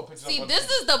if I can pull a picture. See, this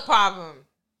is the problem.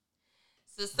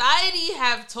 Society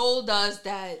have told us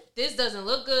that this doesn't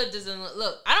look good.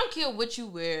 Look. I don't care what you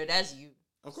wear. That's you.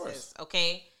 Of course. Sis,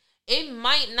 okay. It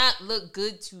might not look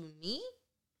good to me.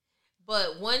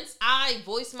 But once I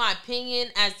voice my opinion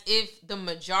as if the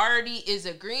majority is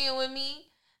agreeing with me,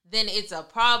 then it's a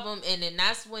problem. And then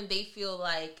that's when they feel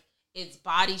like it's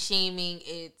body shaming.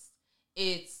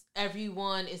 It's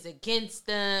everyone is against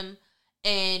them.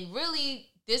 And really,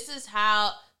 this is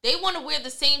how they want to wear the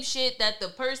same shit that the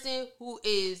person who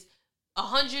is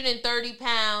 130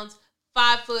 pounds,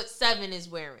 5'7" is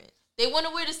wearing. They want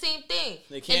to wear the same thing.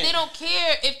 And they don't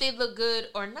care if they look good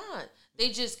or not. They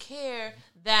just care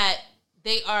that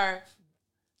they are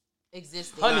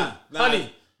existing.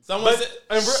 Honey.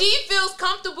 She feels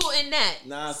comfortable in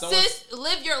that. Sis,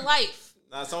 live your life.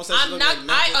 Someone said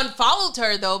I unfollowed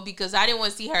her though because I didn't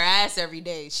want to see her ass every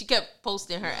day. She kept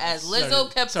posting her ass.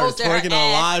 Lizzo kept posting her ass. Twerking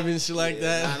on live and shit like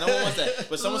that. Nah, no one wants that.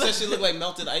 But someone said she looked like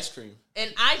melted ice cream.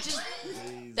 And I just,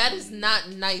 that is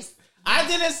not nice. I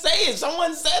didn't say it.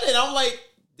 Someone said it. I'm like,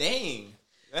 dang,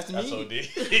 that's me.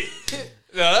 OD.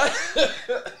 No.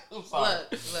 I'm sorry.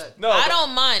 Look. No, I but-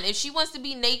 don't mind if she wants to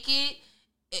be naked.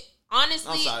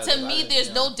 Honestly, I'm sorry, to I me, didn't- there's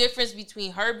yeah. no difference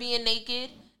between her being naked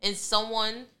and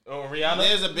someone Oh, Rihanna.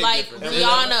 There's a big like difference.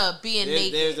 Rihanna being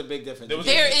naked. There's a big difference. There was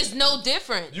There is no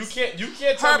difference. You can't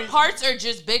tell Her me. parts are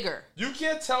just bigger. You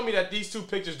can't tell me that these two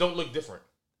pictures don't look different.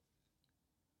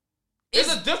 There's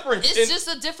It's a difference. It's in- just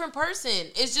a different person.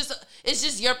 It's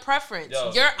just your preference.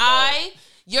 Yo, your no.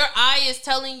 eye is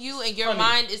telling you, and your Honey,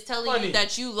 mind is telling honey. you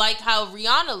that you like how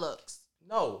Rihanna looks.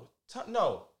 no.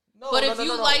 But no, if no, you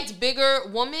no, no. liked bigger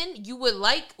woman, you would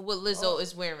like what Lizzo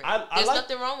is wearing. I There's like-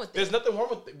 nothing wrong with it. There's nothing wrong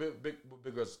with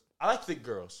big girls. I like thick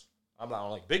girls. I don't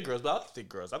like big girls, but I like thick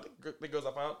girls. I think big girls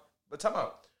I found. But time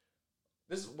out.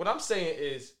 This what I'm saying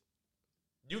is,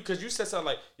 because you said something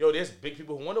like, "Yo, there's big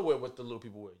people who want to wear what the little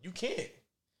people wear." You can't.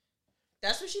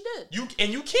 That's what she did. You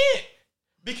can't,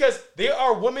 because there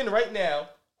are women right now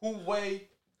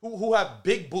who have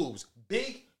big boobs,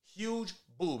 big huge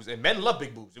boobs, and men love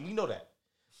big boobs, and we know that.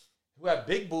 Who have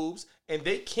big boobs, and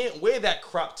they can't wear that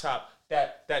crop top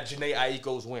that Janae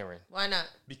Aiko's wearing. Why not?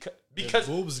 Because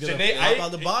boobs gonna Janae flop Aiko,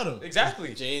 out the bottom.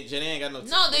 Exactly. Jenny ain't got no.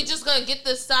 No, they just gonna get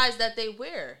the size that they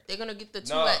wear. They're gonna get the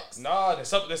 2X. No,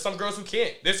 there's some girls who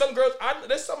can't. There's some girls.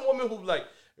 There's some women who like,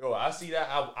 yo, I see that.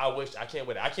 I wish I can't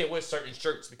wear that. I can't wear certain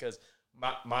shirts because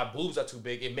my boobs are too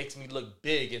big. It makes me look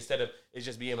big instead of it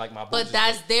just being like my boobs. But is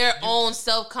that's big. their own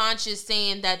self-conscious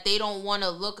saying that they don't want to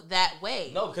look that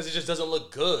way. No, because it just doesn't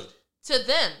look good. To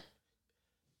them.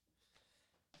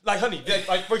 Like, honey,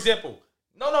 like for example,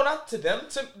 no, not to them.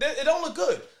 It don't look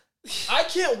good. I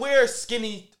can't wear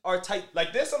skinny or tight.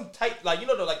 Like, there's some tight, like, you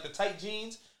know, the tight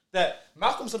jeans that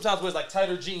Malcolm sometimes wears, like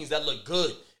tighter jeans that look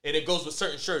good, and it goes with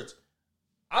certain shirts.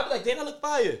 I'd be like, damn, I look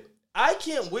fire. I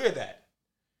can't wear that.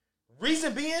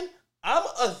 Reason being,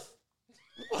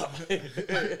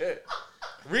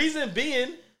 Reason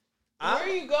being, Where are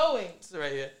you going? It's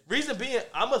right here. Reason being,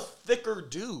 I'm a thicker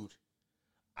dude.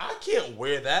 I can't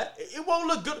wear that. It won't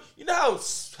look good. You know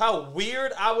how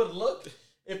weird I would look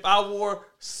if I wore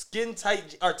skin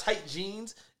tight or tight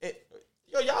jeans.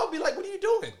 Y'all would be like, "What are you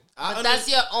doing?" But that's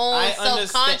your own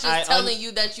self-conscious telling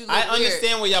you that you look I weird.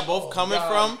 understand where y'all both coming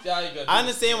from. I I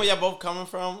understand where y'all both coming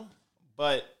from,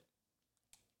 but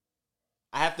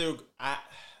I have to.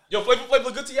 Yo, Flavor Flav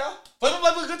look good to y'all? Flavor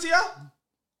Flav look good to y'all?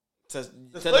 To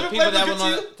Flavor the people Flav that look were good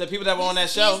on to you? the people that were on that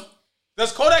show.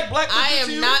 Does Kodak Black look I good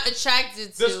to you? am not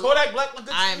attracted to. Does Kodak Black look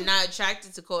good to I you? am not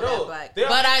attracted to Kodak Yo, Black, there are-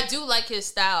 but I do like his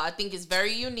style. I think it's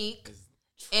very unique,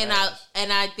 and Trash.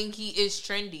 I think he is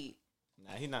trendy.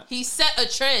 Nah, he not. He set a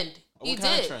trend. He What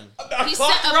kind did. of trend? A He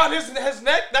cloth set around his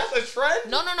neck? That's a trend?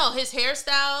 No. His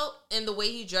hairstyle and the way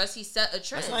he dressed, he set a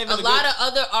trend. not even A a lot good- of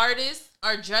other artists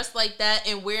are dressed like that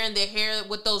and wearing their hair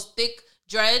with those thick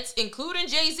dreads, including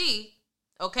Jay-Z.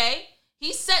 Okay,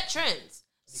 he set trends.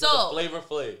 Because of So Flavor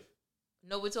Flav.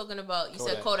 no, we're talking about. You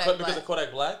said Kodak. Kodak Because Black. of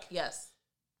Kodak Black? Yes,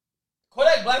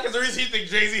 Kodak Black is the reason you think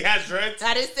Jay-Z has dreads?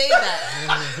 I didn't say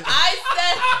that.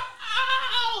 I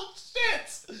Oh,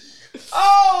 shit!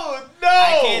 Oh, no!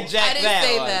 I can't jack I didn't that.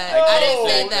 say one. that. I didn't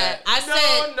say No. that. I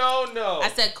said. No. I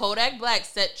said Kodak Black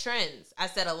set trends. I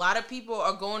said a lot of people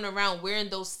are going around wearing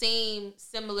those same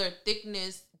similar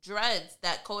thickness dreads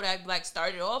that Kodak Black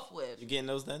started off with. You getting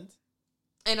those done?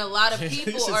 And a lot of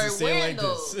people This is are the same wearing like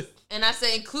this. those. And I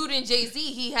said, including Jay-Z,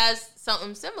 he has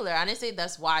something similar. I didn't say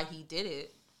that's why he did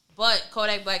it. But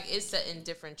Kodak Black is setting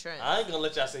different trends. I ain't gonna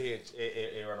let y'all sit here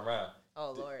and run around.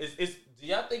 Oh, Lord. Do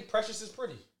y'all think Precious is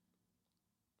pretty?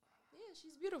 Yeah,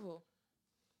 she's beautiful.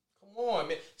 Come on,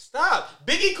 man. Stop.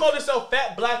 Biggie called himself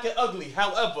fat, black, and ugly.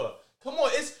 However, come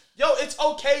on, it's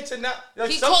okay to not.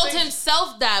 Like, He some called things-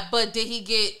 himself that, but did he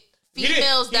get He didn't.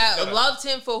 females that No. loved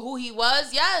him for who he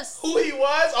was? Yes. who he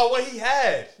was or what he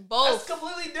had. Both. That's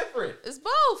completely different. It's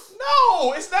both.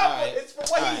 No, it's not. Alright. It's for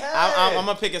what he Alright, had. I'm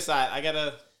gonna pick a side. I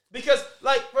gotta. Because,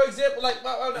 like, for example, like, and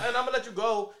I'm gonna let you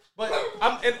go, but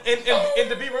and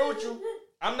to be real with you,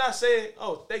 I'm not saying.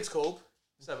 Oh, thanks, Cole.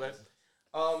 What's up, man?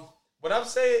 What I'm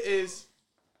saying is,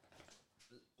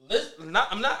 I'm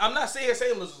not saying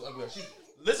Lizzo's ugly.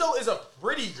 Lizzo is a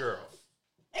pretty girl.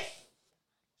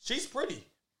 She's pretty.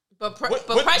 But With-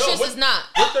 Precious no, is not.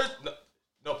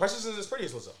 No, Precious is as pretty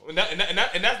as Lizzo, and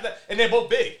that's that, and they're both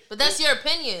big. But that's your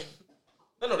opinion.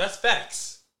 No, that's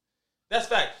facts. That's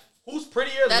fact. Who's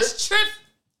prettier? That's trip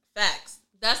facts.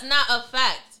 That's not a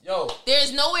fact. Yo,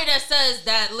 There's nowhere that says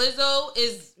that Lizzo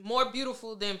is more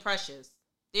beautiful than Precious.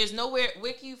 There's nowhere.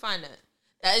 Where can you find that?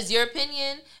 That is your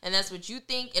opinion, and that's what you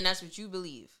think, and that's what you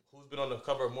believe. who's been on the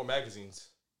cover of more magazines?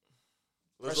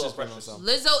 Precious been on something.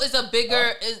 Lizzo is a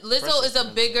bigger. Lizzo is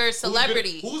a bigger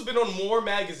celebrity. Who's been on more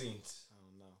magazines? I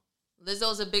don't know.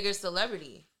 Lizzo's a bigger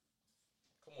celebrity.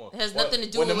 Come on. It has nothing to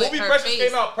do when with the movie her Precious face.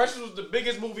 came out, Precious was the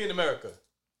biggest movie in America.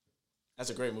 That's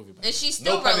a great movie. And she's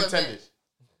still No pun relevant. intended.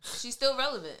 She's still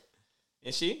relevant.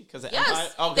 Is she? Because of Yes.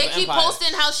 Empire? Oh, They 'cause of keep Empire.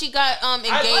 posting how she got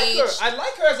engaged. I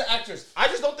like her as an actress. I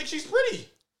just don't think she's pretty.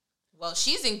 Well,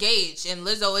 she's engaged and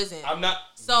Lizzo isn't. I'm not.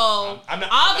 So I'm not-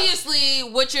 obviously,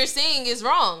 what you're saying is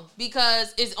wrong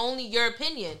because it's only your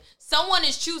opinion. Someone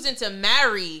is choosing to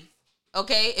marry.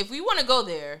 Okay, if we want to go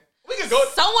there, We can go.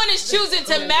 someone is choosing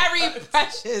to marry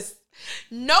Precious.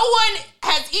 No one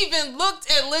has even looked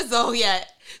at Lizzo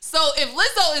yet. So if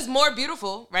Lizzo is more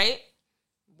beautiful, right?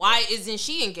 Why isn't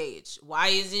she engaged? Why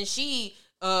isn't she?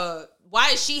 Why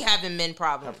is she having men Her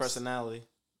problems? personality.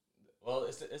 Well,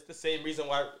 it's the same reason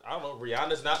why I don't know.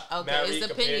 Rihanna's not Okay, married. it's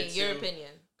compared opinion. to, Your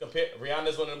opinion.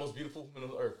 Rihanna's one of the most beautiful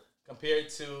women on earth. Compared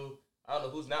to I don't know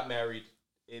who's not married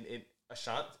in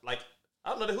Ashanti. Like I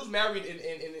don't know who's married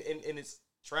in its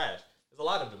trash. There's a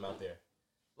lot of them out there.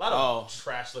 A lot of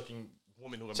trash looking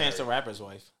women who are Chance the married. Rapper's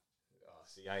wife. Oh,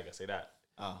 see, I ain't gonna say that.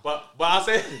 Oh. But I'll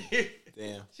say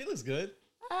Damn. She looks good.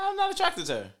 I'm not attracted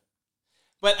to her.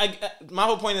 But my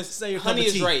whole point is, Say your Honey cup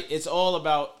of is tea. right.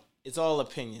 It's all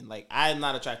opinion. Like, I'm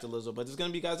not attracted to Lizzo, but there's going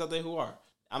to be guys out there who are.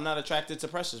 I'm not attracted to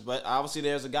Precious, but obviously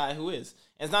there's a guy who is.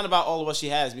 And it's not about all of what she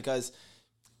has because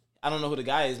I don't know who the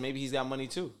guy is. Maybe he's got money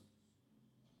too.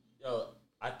 yo,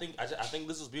 I think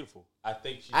Lizzo's beautiful. I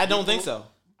think she's I don't think beautiful.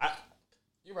 so.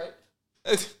 You're right.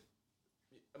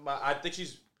 I think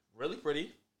she's really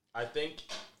pretty. I think,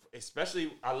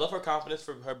 especially, I love her confidence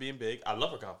for her being big. I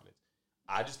love her confidence.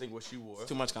 I just think what she wore,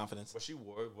 Too much confidence. what she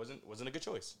wore wasn't a good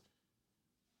choice.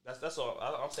 That's all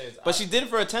I'm saying. Is But she did it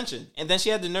for attention, and then she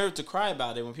had the nerve to cry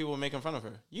about it when people were making fun of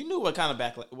her. You knew what kind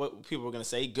of what people were going to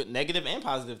say, good, negative, and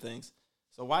positive things.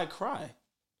 So why cry?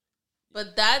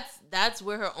 But that's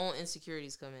where her own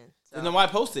insecurities come in. So And then why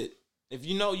post it? If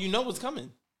you know what's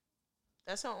coming.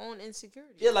 that's her own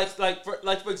insecurity. Yeah,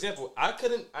 for example, I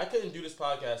couldn't do this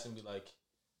podcast and be like,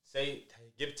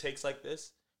 give takes like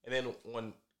this, and then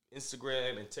on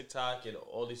Instagram and TikTok and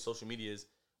all these social medias,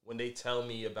 when they tell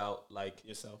me about like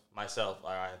myself,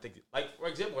 I think like for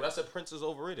example, when I said Prince is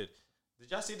overrated, did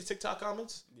y'all see the TikTok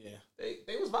comments? Yeah.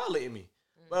 They was violating me.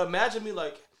 But imagine me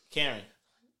like Karen.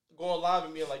 going live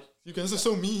and being like, You guys are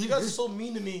so mean. you guys are so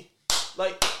mean to me.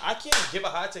 Like, I can't give a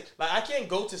hot take. Like, I can't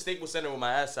go to Staples Center with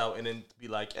my ass out and then be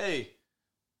like, hey,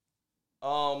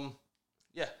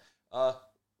 yeah,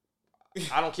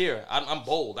 I don't care. I'm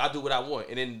bold. I do what I want.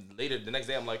 And then later, the next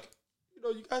day, I'm like,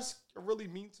 you guys are really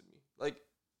mean to me. Like,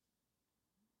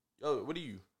 yo, what are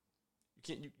you?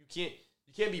 You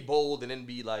can't be bold and then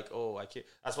be like, oh, I can't.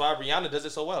 That's why Rihanna does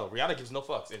it so well. Rihanna gives no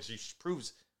fucks, and she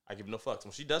proves I give no fucks.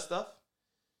 When she does stuff,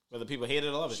 Whether people hate it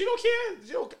or love it. she don't care.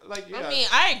 She don't like. Yeah. I mean,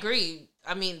 I agree.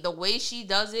 I mean, the way she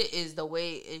does it is the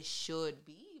way it should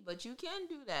be, but you can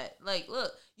do that. Like,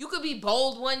 look, you could be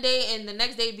bold one day and the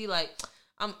next day be like,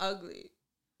 I'm ugly.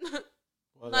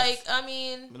 Well, Like, I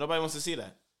mean, but nobody wants to see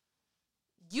that.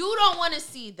 you don't want to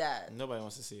see that. Nobody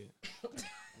wants to see it.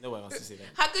 Nobody wants to see that.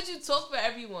 How could you talk for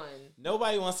everyone?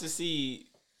 Nobody wants to see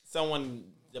someone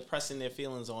depressing their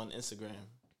feelings on Instagram.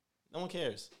 No one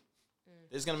cares.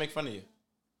 They're just gonna make fun of you.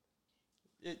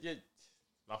 Yeah.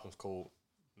 Malcolm's cold.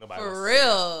 Nobody. For wants to-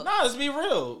 real. No, let's be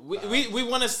real. We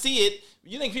want to see it.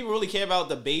 You think people really care about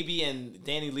the Baby and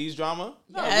Danny Lee's drama?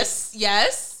 No,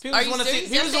 Yes. People Are just you want to see.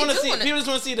 serious? People Yes, just want to they do see. wanna- People just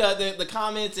want to see the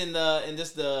comments and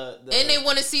just the. And they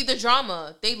want to see the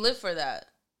drama. They live for that.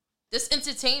 This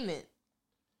entertainment.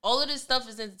 All of this stuff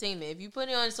is entertainment. If you put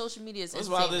it on social media, it's That's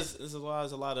why entertainment. this is why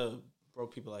there's a lot of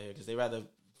broke people out here because they rather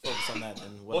focus on that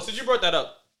than what. Well, since you brought that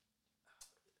up,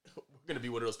 we're gonna be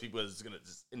one of those people that's gonna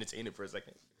just entertain it for a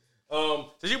second.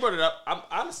 Since you brought it up, I'm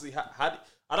honestly, I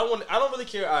don't really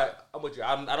care. I'm with you.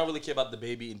 I don't really care about the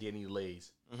Baby and Danny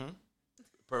Lays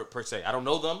per se. I don't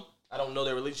know them. I don't know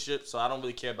their relationship, so I don't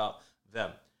really care about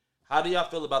them. How do y'all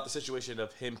feel about the situation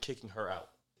of him kicking her out?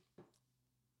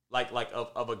 Like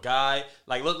of a guy,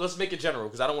 like let's make it general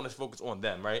because I don't want to focus on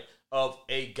them, right? Of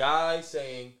a guy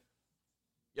saying,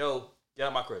 "Yo, get out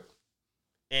of my crib,"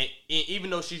 and even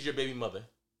though she's your baby mother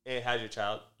and has your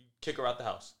child, you kick her out the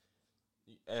house.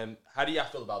 And how do y'all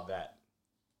feel about that?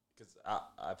 Because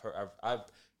I've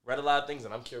read a lot of things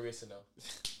and I'm curious to know.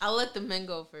 I'll let the men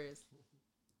go first.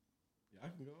 I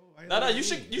can go. No, you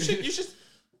should.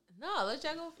 No, I'll let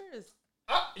y'all go first.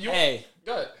 Hey,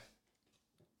 Go ahead.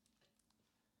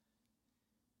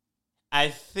 I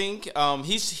think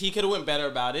he could have went better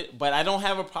about it, but I don't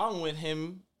have a problem with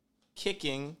him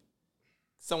kicking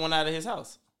someone out of his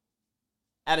house.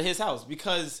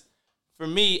 Because for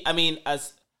me, I mean,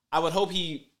 as I would hope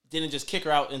he didn't just kick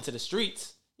her out into the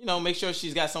streets. You know, make sure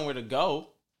she's got somewhere to go.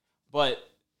 But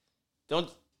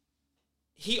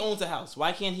he owns a house.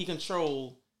 Why can't he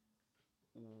control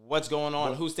what's going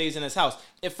on, who stays in his house?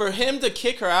 If for him to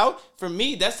kick her out, for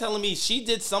me, that's telling me she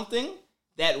did something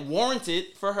that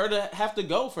warranted for her to have to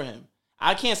go for him.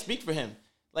 I can't speak for him.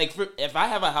 Like, if I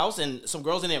have a house and some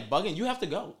girls in there bugging, you have to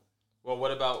go. Well,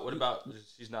 what about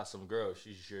she's not some girl.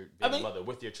 She's your baby mother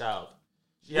with your child.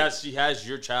 She has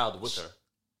your child with her.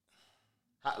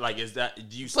 Like, is that,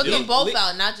 do you put them both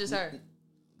out, not just her?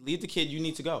 Leave the kid. You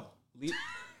need to go.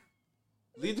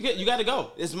 Leave the kid. You got to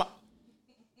go.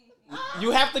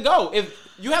 You have to go. If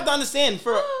you have to understand,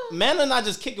 for men are not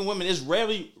just kicking women. It's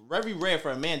very rare for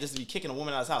a man just to be kicking a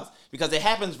woman out of his house, because it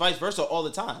happens vice versa all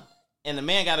the time, and the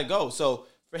man got to go. So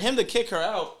for him to kick her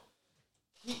out,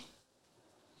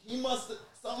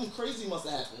 something crazy must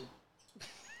have happened.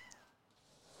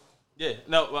 Yeah.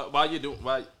 No.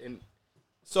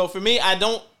 So for me, I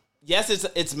don't. Yes,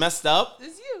 it's messed up.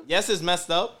 It's you. Yes, it's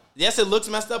messed up. Yes, it looks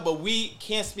messed up, but we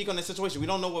can't speak on the situation. We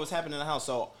don't know what was happening in the house.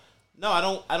 So no, I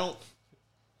don't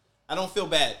feel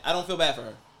bad. I don't feel bad for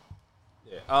her.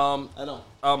 Yeah. I don't.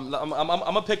 I'm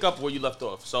gonna pick up where you left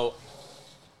off. So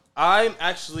I'm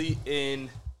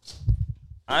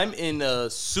in a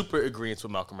super agreement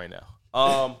with Malcolm right now.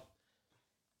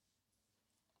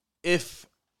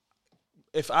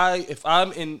 If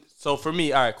I'm in, so for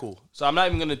me, all right, cool. So I'm not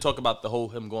even gonna talk about the whole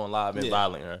him going live and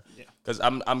violating her, because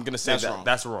I'm gonna say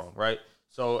that's wrong, right?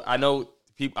 So I know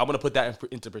people. I want to put that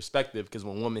into perspective, because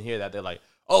when women hear that, they're like,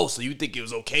 "Oh, so you think it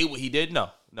was okay what he did?" No.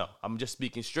 I'm just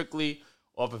speaking strictly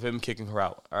off of him kicking her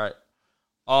out. All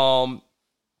right.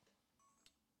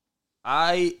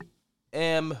 I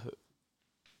am.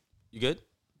 You good?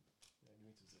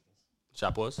 Should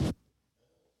I pause?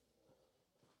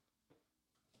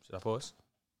 Should I pause?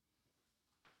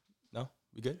 No?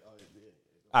 We good?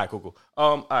 All right, cool.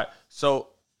 All right. So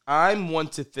I'm one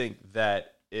to think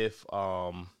that if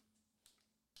I'm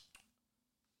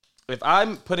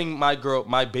putting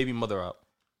my baby mother out,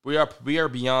 we are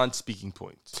beyond speaking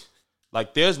points.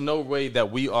 Like, there's no way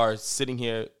that we are sitting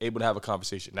here able to have a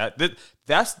conversation.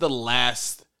 That's the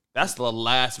last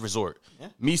resort. Yeah.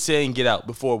 Me saying get out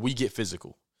before we get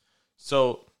physical.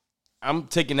 So I'm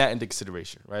taking that into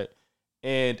consideration, right?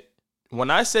 And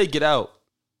when I say get out,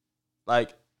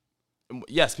 like,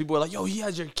 yes, people are like, "Yo, he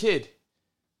has your kid."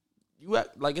 You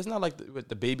act like it's not like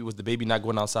the baby was the baby not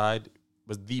going outside.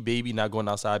 Was the baby not going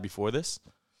outside before this,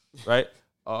 right?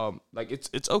 Like,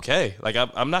 it's okay. Like,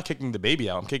 I'm not kicking the baby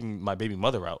out. I'm kicking my baby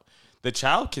mother out. The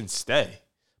child can stay.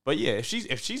 But yeah, if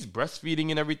she's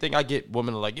breastfeeding and everything, I get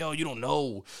women are like, "Yo, you don't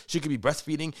know. She could be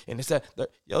breastfeeding." And it's that,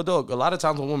 yo, dog, a lot of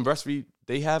times when women breastfeed,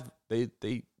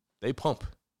 they pump.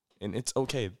 And it's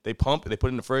okay. They pump, they put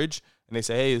it in the fridge, and they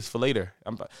say, "Hey, it's for later."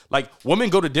 Like, women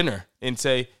go to dinner and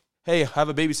say, "Hey, I have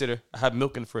a babysitter. I have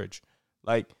milk in the fridge."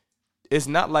 Like, it's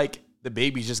not like the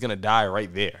baby's just gonna die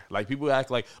right there. Like, people act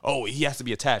like, "Oh, he has to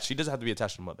be attached." He doesn't have to be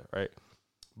attached to the mother, right?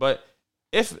 But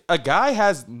if a guy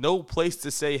has no place to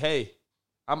say, "Hey,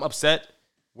 I'm upset,"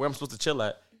 where I'm supposed to chill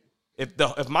at.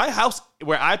 If my house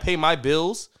where I pay my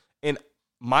bills and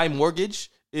my mortgage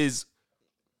is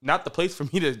not the place for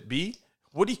me to be,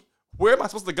 where am I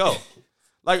supposed to go?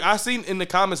 Like, I've seen in the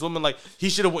comments women like, he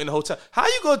should have went in the hotel. How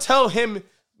you gonna tell him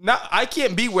I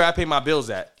can't be where I pay my bills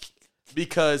at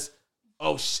because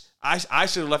I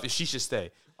should have left and she should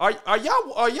stay? Are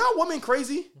y'all women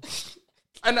crazy?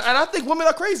 and I think women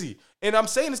are crazy. And I'm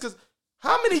saying this because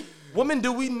how many women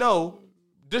do we know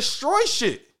destroy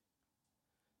shit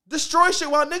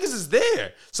while niggas is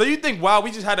there? So you think, wow,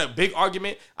 we just had a big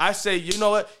argument, I say, you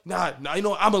know what? Nah, you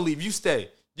know what? I'm gonna leave. You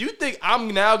stay. You think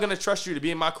I'm now gonna trust you to be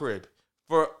in my crib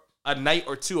for a night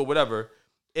or two or whatever,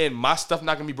 and my stuff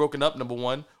not gonna be broken up? Number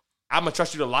one, I'm gonna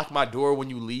trust you to lock my door when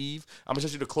you leave. I'm gonna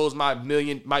trust you to close my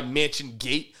mansion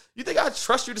gate. You think I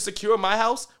trust you to secure my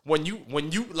house when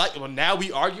now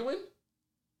we arguing?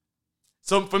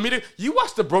 So for me you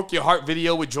watch the Broke Your Heart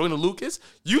video with Joyner Lucas,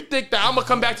 you think that I'm gonna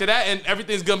come back to that and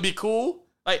everything's gonna be cool?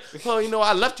 Like, well, you know,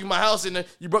 I left you my house and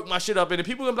you broke my shit up, and the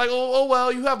people gonna be like, oh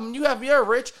well, you're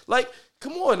rich. Like,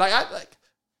 come on,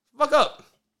 fuck up.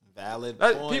 Valid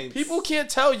points. People can't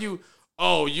tell you,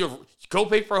 oh, you go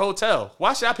pay for a hotel.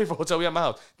 Why should I pay for a hotel? We have my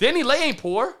house. Danny Lay ain't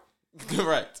poor.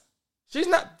 Correct. She's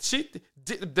not.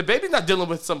 The baby's not dealing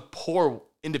with some poor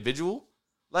individual.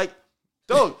 Like,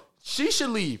 dog, she should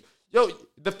leave. Yo,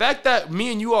 the fact that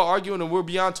me and you are arguing and we're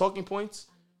beyond talking points,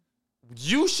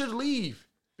 you should leave,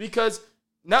 because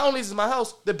not only is it my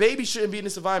house, the baby shouldn't be in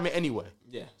this environment anyway.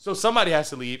 Yeah. So somebody has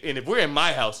to leave, and if we're in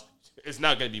my house, it's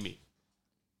not gonna be me.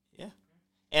 Yeah.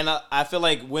 And I feel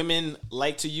like women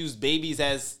like to use babies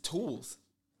as tools.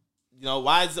 You know,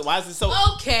 why is it so?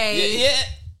 Okay.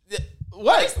 Yeah.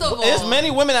 What? First of all- There's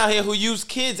many women out here who use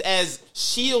kids as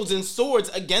shields and swords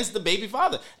against the baby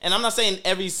father. And I'm not saying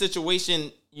every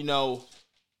situation, you know,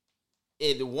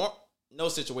 no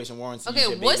situation warrants.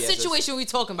 Okay, what situation are we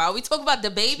talking about? Are we talking about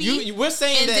the baby? We're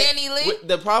saying and that Danny Lee?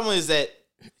 the problem is that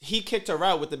he kicked her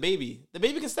out with the baby. The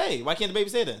baby can stay. Why can't the baby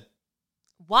stay then?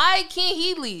 Why can't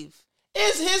he leave?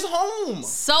 It's his home.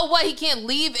 So what? He can't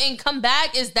leave and come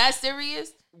back? Is that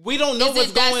serious? We don't know Is what's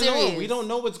it that going serious? on. We don't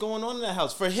know what's going on in that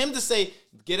house. For him to say,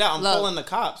 "Get out," I'm Look. calling the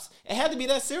cops. It had to be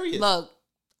that serious. Look,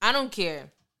 I don't care.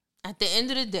 At the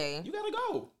end of the day, You gotta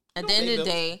go. at the end of the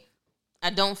day,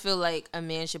 I don't feel like a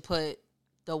man should put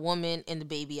the woman and the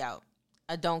baby out.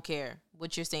 I don't care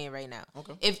what you're saying right now.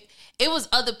 Okay. If it was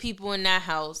other people in that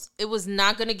house, it was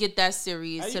not gonna get that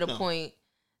serious How to you the know? point.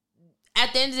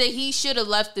 At the end of the day, he should have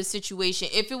left the situation.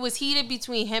 If it was heated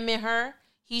between him and her,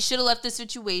 he should have left the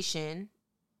situation.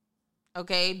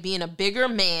 Okay, being a bigger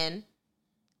man,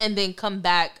 and then come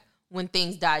back when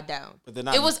things died down. But they're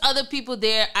not- It was other people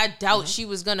there. I doubt she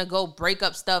was gonna go break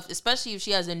up stuff, especially if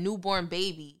she has a newborn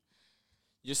baby.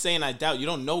 You're saying I doubt. You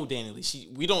don't know Danny Lee.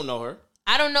 We don't know her.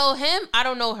 I don't know him. I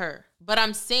don't know her. But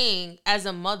I'm saying, as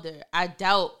a mother, I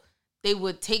doubt they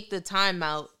would take the time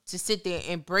out to sit there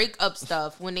and break up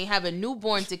stuff when they have a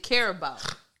newborn to care about.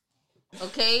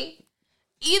 Okay?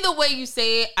 Either way you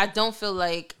say it, I don't feel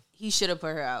like he should have put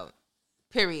her out.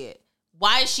 Period.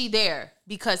 Why is she there?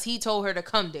 Because he told her to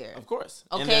come there. Of course.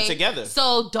 Okay? And they're together.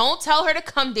 So don't tell her to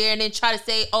come there and then try to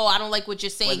say, oh, I don't like what you're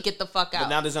saying. But- Get the fuck out. But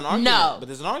now there's an argument. No. But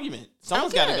there's an argument.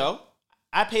 Someone's care. got to go.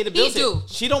 I pay the bills. He here. do.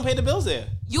 She don't pay the bills there.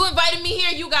 You invited me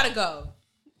here. You got to go.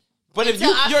 But if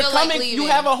Until I you're feel like coming, you leaving.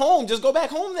 have a home. Just go back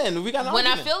home then. We got an When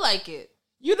I argument. feel like it.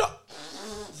 You don't.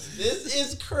 This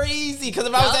is crazy. Because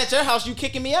if I was Yup. at your house, you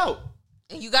kicking me out.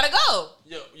 And you got to go.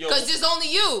 Yo, Because there's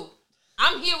only you.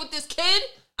 I'm here with this kid.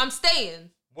 I'm staying.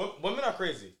 women are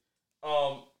crazy.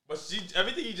 But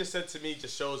everything you just said to me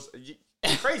just shows you're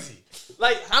crazy.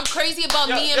 Like I'm crazy about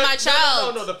yo, me and yo, my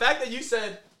child. No. The fact that you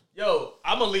said, "Yo,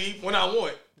 I'm gonna leave when I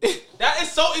want," that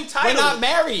is so We're entitled. not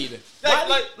married.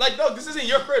 Like, no, this isn't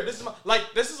your crib. This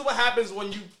is what happens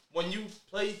when you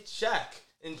play shack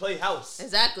and play house.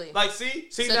 Exactly. Like, see,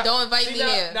 So now, don't invite see me now,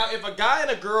 here. Now, if a guy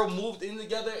and a girl moved in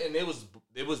together and it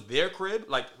was their crib,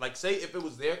 like say if it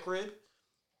was their crib,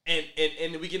 and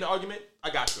we get in an argument, I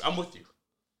got you. I'm with you.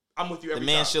 I'm with you every time.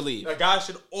 man should leave. A guy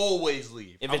should always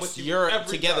leave. If I'm it's with you your every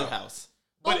together time. house,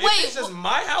 But, But if wait, it's just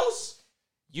my house,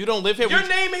 you don't live here. your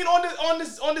name ain't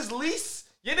on this lease.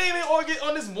 Your name ain't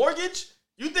on this mortgage.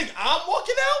 You think I'm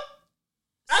walking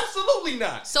out? Absolutely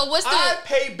not. So what's the- I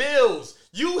pay bills.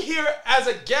 You here as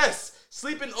a guest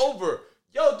sleeping over.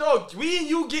 Yo, dog, we and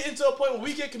you get into a point where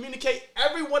we can communicate.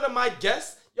 Every one of my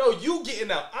guests, yo, you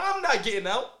getting out. I'm not getting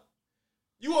out.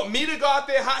 You want me to go out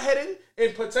there hot-headed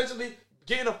and potentially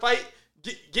get in a fight,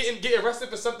 get arrested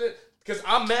for something because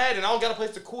I'm mad and I don't got a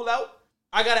place to cool out?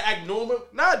 I gotta act normal?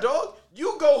 Nah, dog.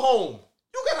 You go home.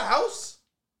 You got a house.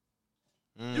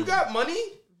 You got money.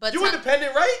 But You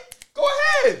independent, right? Go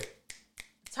ahead.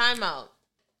 Time out.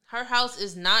 Her house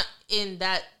is not in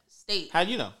that state. How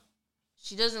do you know?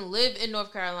 She doesn't live in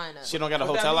North Carolina. She don't got a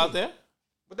What that hotel out mean? there.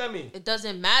 What that mean? It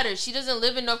doesn't matter. She doesn't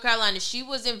live in North Carolina. She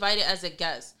was invited as a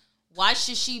guest. Why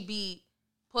should she be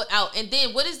put out? And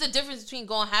then what is the difference between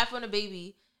going half on a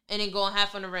baby and then going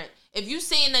half on the rent? If you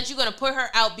saying that you're gonna put her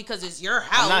out because it's your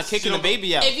house, I'm not kicking the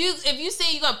baby out. If you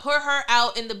say you're gonna put her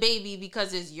out in the baby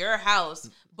because it's your house,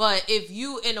 but if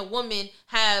you and a woman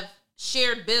have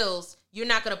shared bills, you're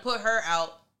not gonna put her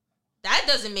out. That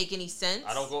doesn't make any sense.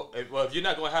 I don't go. Well, if you're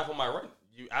not going half on my rent,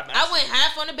 I went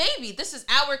half on the baby. This is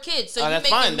our kid, so you that's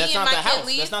making fine. me That's and not my the kid house.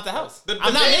 leave. That's not the house. The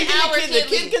I'm not baby- making our the kid. The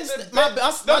kid kid can. leave. My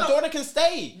No. daughter can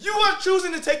stay. You are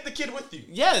choosing to take the kid with you.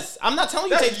 Yes, I'm not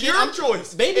telling you That's to take the kid. your I'm-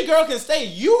 choice. Baby girl can stay.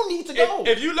 You need to go.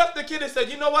 If you left the kid and said,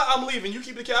 you know what, I'm leaving, you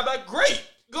keep the kid, I'd be like, great,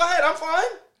 go ahead, I'm fine.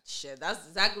 Shit, that's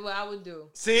exactly what I would do.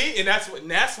 See, and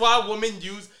that's why women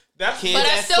use that. Kids But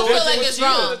I That's still so feel like with it's you.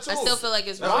 wrong. The I tools. still feel like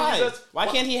it's That's wrong. what he Why? says. Why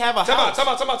can't he have a Time house?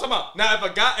 out. Now, if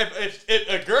a guy, if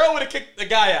a girl would have kicked the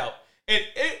guy out, and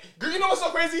you know what's so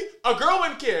crazy? A girl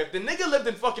wouldn't care if the nigga lived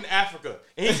in fucking Africa,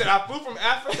 and he said, I flew from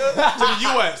Africa to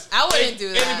the U.S. I wouldn't and,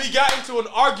 do that. And we got into an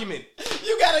argument,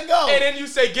 You gotta go. and then you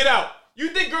say, get out. You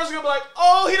think girls are gonna be like,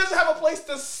 oh, he doesn't have a place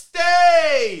to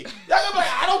stay? Y'all gonna be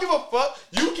like, I don't give a fuck.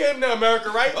 You came to America,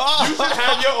 right? You should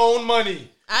have your own money.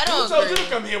 I don't Who told you agree.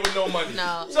 to come here with no money?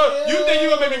 No. So you think you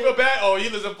gonna make me feel bad? Oh, he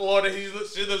lives in Florida.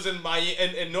 She lives in Miami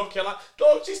in North Carolina.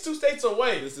 Dog, she's 2 states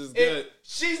away. This is If good.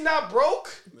 she's not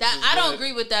broke. That is I don't good.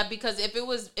 agree with that because if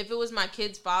it was my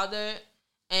kid's father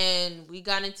and we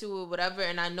got into it, whatever,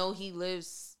 and I know he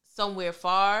lives somewhere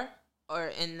far,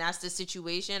 and that's the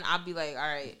situation, I'll be like, all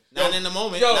right. Not in the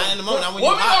moment. Not when you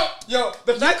women hot.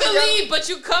 the You fact can that leave, but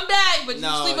you come back, but you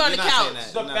sleep on the you're not saying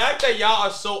couch. that. the fact that y'all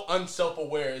are so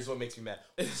unself-aware is what makes me mad.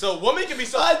 So women can be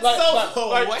so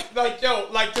Unself-aware.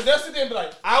 cause that's the thing. Be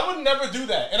like, I would never do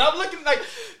that, and I'm looking like,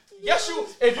 yes, you.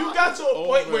 If you got to a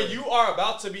point where you are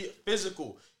about to be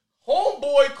physical,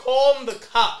 homeboy, call the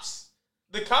cops.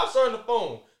 The cops are on the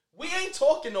phone. We ain't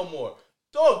talking no more.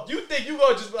 Dog, you think you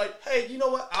gonna just be like, hey, you know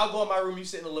what? I'll go in my room. You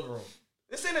sit in the living room.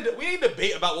 We ain't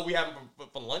debate about what we having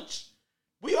for lunch.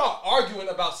 We are arguing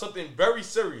about something very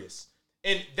serious,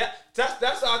 and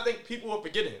that's how I think people are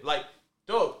forgetting. Like,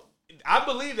 dog, I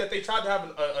believe that they tried to have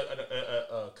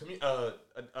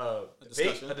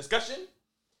a discussion,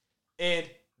 and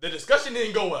the discussion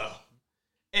didn't go well.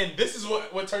 And this is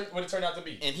what it turned out to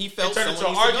be. And he felt it turned into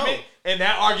an argument, and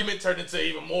that argument turned into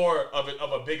even more of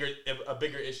a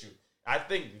bigger issue. I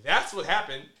think that's what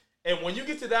happened. And when you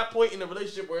get to that point in the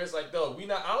relationship where it's like, dog,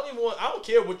 I don't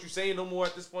care what you're saying no more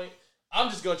at this point. I'm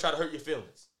just gonna try to hurt your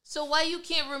feelings. So why you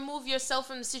can't remove yourself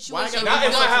from the situation? Not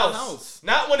in my house.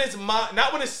 Not when it's mine.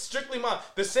 Not when it's strictly mine.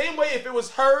 The same way if it was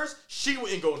hers, she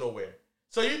wouldn't go nowhere.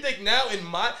 So you think now in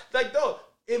my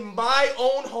in my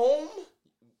own home,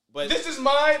 but this is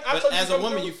mine. But as a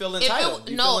woman, you feel entitled.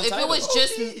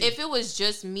 If it was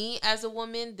just me as a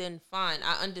woman, then fine.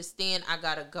 I understand. I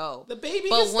gotta go. The baby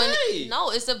can stay.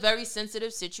 It's a very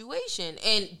sensitive situation,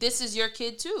 and this is your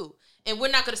kid too. And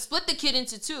we're not gonna split the kid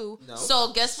into two. No.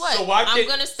 So guess what? So I'm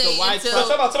gonna stay until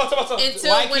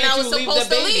when I was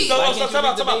supposed to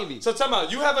leave. So tell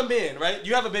me, you have a man, right?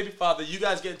 You have a baby father. You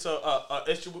guys get into a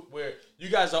issue where you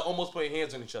guys are almost putting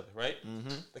hands on each other, right? Mm-hmm.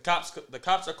 The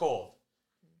cops are called.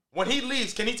 When he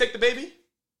leaves, can he take the baby?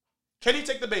 Can he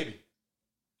take the baby?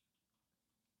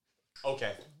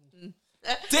 Okay.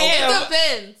 Damn. It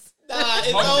depends. Nah,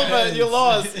 it's over. You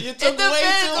lost. You took way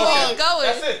too long.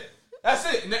 Okay. That's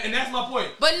it. And that's my point.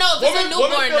 But no, if it's a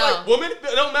newborn, no.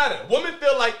 It don't matter. Women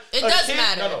feel like it does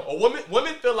matter. No.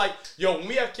 Women feel like, yo, when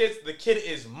we have kids, the kid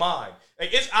is mine.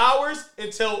 Like, it's ours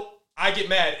until I get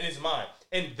mad and it's mine.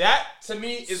 And that, to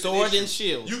me, is sword and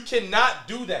shield. You cannot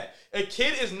do that. A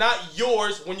kid is not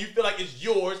yours when you feel like it's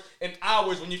yours, and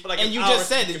ours when you feel like it's ours. And you just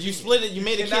said it. You split it. You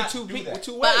made a kid two ways.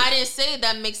 But I didn't say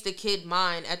that makes the kid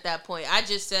mine at that point. I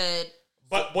just said,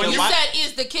 but when you said,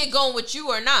 is the kid going with you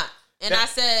or not? And I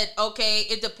said, okay,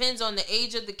 it depends on the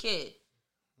age of the kid.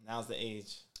 Now's the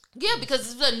age. Yeah,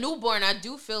 because it's a newborn. I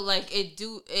do feel like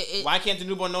why can't the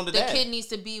newborn know the dad? The kid needs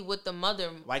to be with the mother.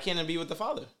 Why can't it be with the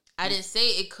father? I didn't say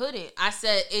it couldn't. I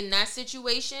said in that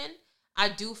situation, I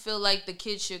do feel like the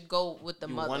kid should go with the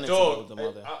mother. Dog, to go with the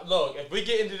mother. Look, if we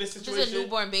get into this situation, it's a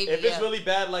newborn baby. If it's really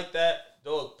bad like that,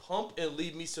 dog, pump and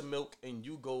leave me some milk, and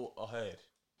you go ahead.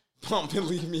 Pump and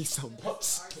leave me some milk.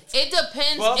 It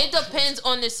depends. It depends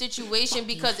on the situation,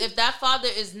 because if that father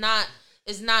is not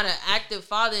an active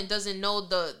father and doesn't know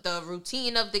the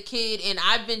routine of the kid, and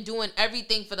I've been doing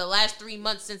everything for the last 3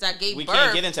 months since I gave birth. We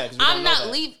can't get into that. I'm not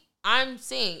leaving. I'm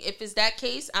saying, if it's that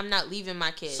case, I'm not leaving my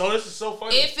kid. So this is so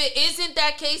funny. If it isn't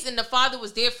that case and the father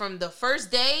was there from the first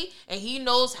day and he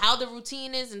knows how the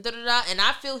routine is and and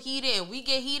I feel heated and we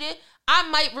get heated, I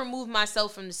might remove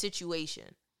myself from the situation.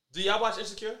 Do y'all watch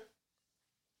Insecure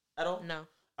at all? No.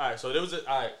 All right, so there was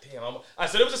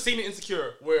so there was a scene in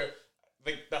Insecure where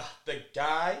the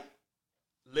guy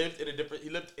lived he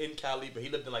lived in Cali, but he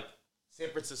lived in like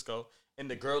San Francisco, and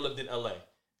the girl lived in LA,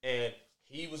 and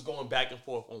he was going back and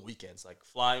forth on weekends, like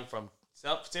flying from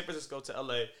San Francisco to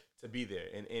LA to be there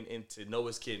and to know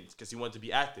his kids, because he wanted to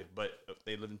be active, but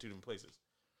they lived in two different places.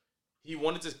 He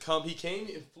wanted to come. He came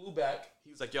and flew back.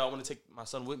 He was like, yo, I want to take my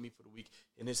son with me for the week.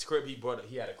 In his crib, he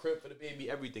had a crib for the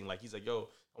baby, everything. Like, he's like, yo,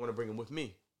 I want to bring him with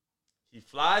me. He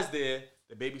flies there.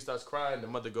 The baby starts crying. The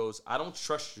mother goes, I don't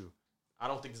trust you. I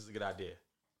don't think this is a good idea.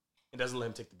 And doesn't let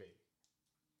him take the baby.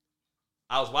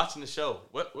 I was watching the show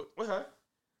with her.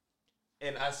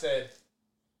 And I said,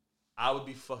 I would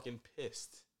be fucking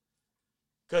pissed.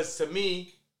 Because to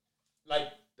me, like,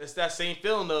 it's that same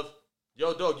feeling of,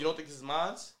 yo, dog, you don't think this is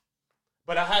mine?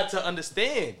 But I had to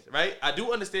understand, right? I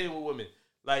do understand with women.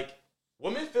 Like,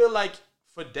 women feel like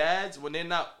for dads, when they're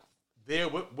not there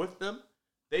with them,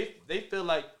 they feel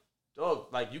like, dog,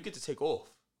 like, you get to take off.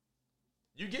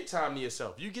 You get time to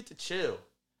yourself. You get to chill.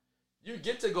 You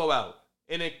get to go out.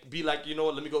 And it be like, you know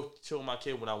what, let me go chill with my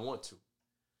kid when I want to.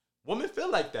 Women feel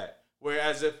like that.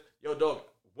 Whereas if, yo, dog,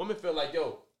 women feel like,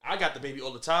 yo, I got the baby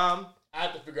all the time. I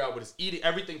have to figure out what it's eating.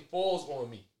 Everything falls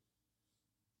on me.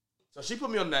 So she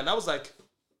put me on that, and I was like,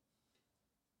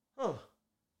 huh.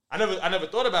 I never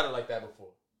thought about it like that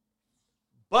before.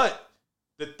 But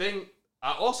the thing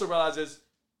I also realize is,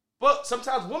 but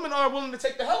sometimes women aren't willing to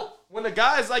take the help. When the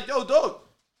guy is like, yo, dog,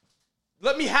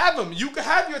 let me have him. You can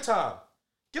have your time.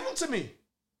 Give him to me.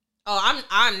 Oh,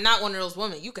 I'm not one of those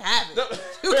women. You can have it.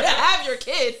 You can have your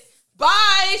kid.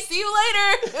 Bye. See you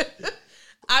later.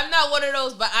 I'm not one of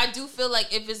those, but I do feel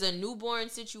like if it's a newborn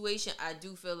situation, I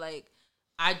do feel like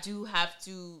I do have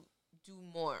to do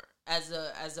more as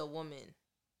a woman.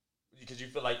 Because you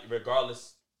feel like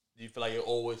regardless, you feel like it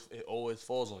always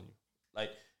falls on you. Like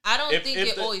I don't think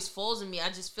it always falls on me. I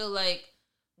just feel like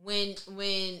when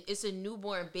it's a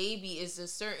newborn baby, it's a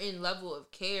certain level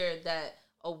of care that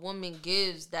a woman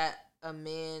gives that a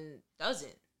man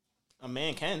doesn't. A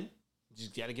man can. You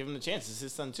just gotta give him the chance. It's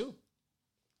his son too.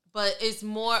 But it's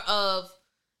more of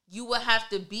you would have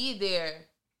to be there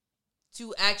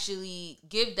to actually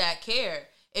give that care.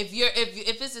 If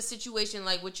it's a situation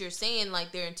like what you're saying,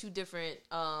 like they're in two different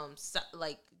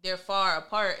like they're far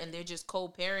apart and they're just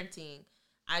co-parenting,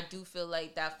 I do feel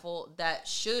like that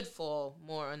should fall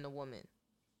more on the woman.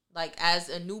 Like as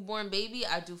a newborn baby,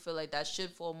 I do feel like that should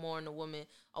fall more on the woman.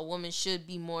 A woman should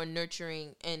be more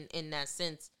nurturing in that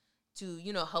sense to,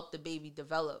 help the baby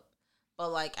develop.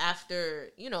 But like after,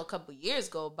 a couple years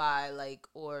go by, like,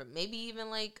 or maybe even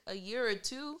like a year or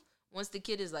two, once the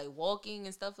kid is like walking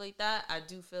and stuff like that, I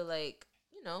do feel like,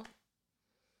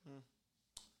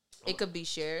 it could be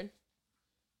shared.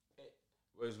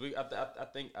 Whereas I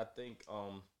think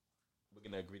we're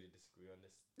gonna agree to disagree on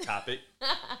this topic.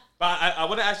 But I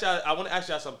want to ask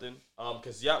y'all something.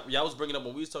 Because y'all was bringing up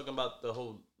when we was talking about the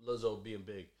whole Lizzo being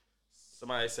big.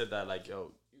 Somebody said that like,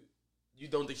 yo, you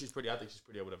don't think she's pretty? I think she's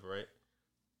pretty or whatever, right?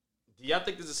 Do y'all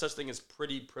think there's a such thing as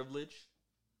pretty privilege?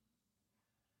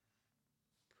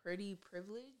 Pretty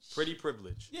privilege? Pretty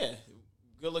privilege. Yeah,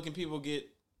 good looking people get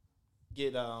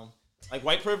like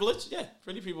white privilege. Yeah,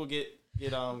 pretty people get.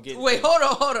 Wait,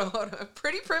 hold on.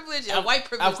 Pretty privilege and white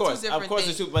privilege, two different of course,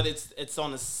 things. It's two, but it's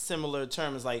on a similar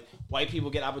term. It's like white people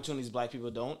get opportunities, black people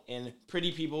don't, and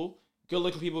pretty people, good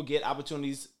looking people get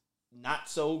opportunities, not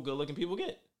so good looking people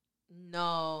get.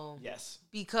 No. Yes.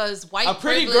 Because white a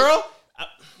pretty privilege, girl,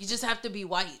 you just have to be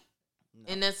white.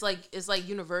 No. And that's like it's like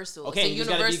universal. Okay, it's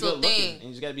a universal thing. And you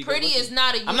just gotta be pretty good is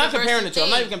not a universal I'm not comparing the two. thing. I'm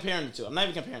not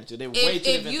even comparing the two. They're way too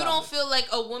different. If you don't feel like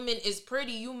a woman is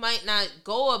pretty, you might not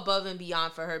go above and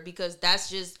beyond for her because that's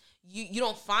just you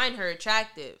don't find her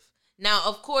attractive. Now,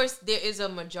 of course, there is a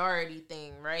majority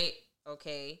thing, right?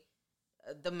 Okay.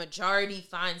 The majority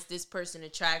finds this person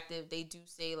attractive. They do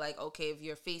say like, okay, if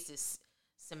your face is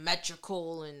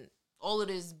symmetrical and all of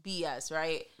this BS,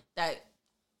 right? That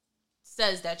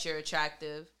says that you're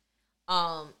attractive.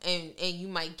 And you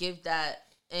might give that,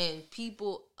 and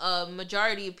people,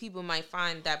 majority of people might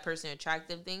find that person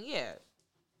attractive. Then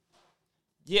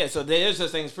yeah. So there's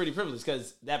such thing as pretty privilege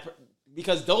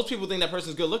because those people think that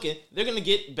person's good looking. They're gonna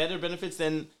get better benefits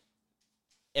than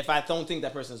if I don't think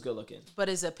that person's good looking. But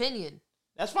it's opinion.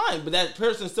 That's fine, but that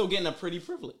person's still getting a pretty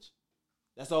privilege.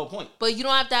 That's the whole point. But you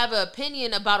don't have to have an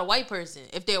opinion about a white person.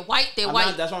 If they're white, they're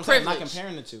white. That's what I'm saying. I'm not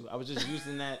comparing the two. I was just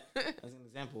using that as an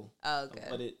example of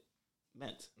what it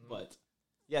meant. Mm-hmm. But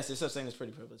yes, there's such thing as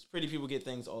pretty privilege. Pretty people get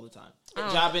things all the time.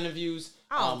 Job interviews,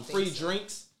 free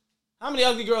drinks. How many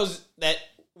ugly girls that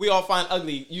we all find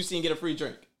ugly you seen get a free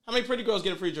drink? How many pretty girls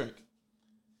get a free drink?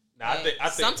 Nah, I think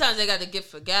sometimes they got the gift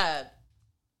for gab.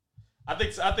 I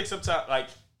think sometimes like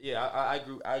I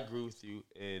agree with you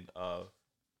and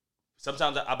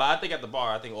sometimes, but I think at the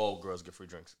bar, I think all girls get free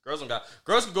drinks. Girls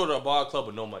can go to a bar or club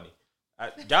with no money.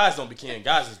 Guys don't be caring.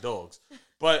 Guys is dogs.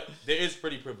 But there is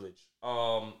pretty privilege.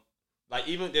 Like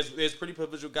even there's pretty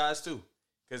privilege with guys too,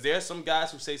 because there's some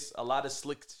guys who say a lot of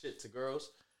slick shit to girls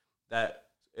that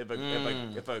if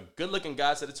a good looking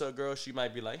guy said it to a girl, she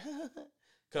might be like,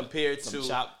 compared to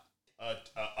a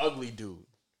ugly dude.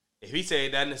 If he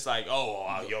said that, and it's like,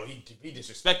 yo, he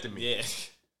disrespected me. Yeah.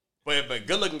 But if a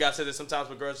good-looking guy said it sometimes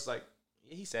with girls, it's like,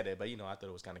 yeah, he said it, but, I thought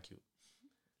it was kind of cute.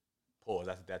 Pause.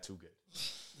 I think that's too good.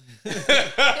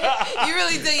 You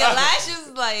really do your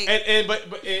lashes? Like...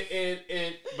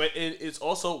 But it's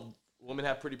also, women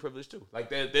have pretty privilege, too. Like,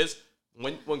 there's...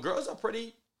 When girls are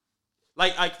pretty...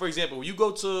 Like for example, when you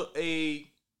go to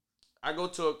I go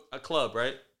to a club,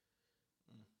 right?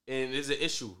 And there's an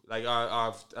issue. Like,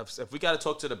 if we got to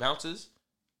talk to the bouncers,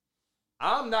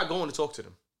 I'm not going to talk to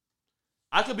them.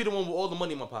 I could be the one with all the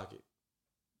money in my pocket.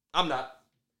 I'm not.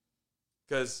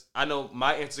 Because I know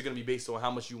my answer is going to be based on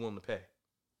how much you willing to pay.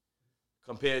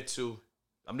 Compared to,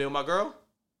 I'm there with my girl.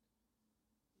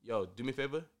 Yo, do me a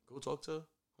favor. Go talk to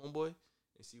homeboy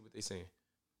and see what they saying.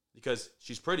 Because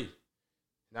she's pretty.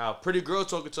 Now, pretty girl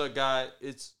talking to a guy,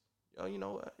 it's,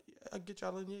 yo, I get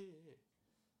y'all in, yeah.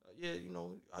 Yeah, you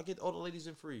know, I get all the ladies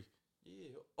in free. Yeah.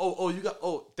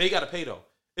 They gotta pay though.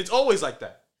 It's always like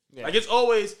that. Yeah. Like it's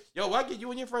always, yo, I get you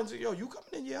and your friends in. Yo, you coming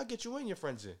in? Yeah, I get you and your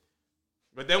friends in.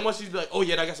 But then once she's like, oh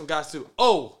yeah, I got some guys too.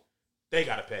 Oh, they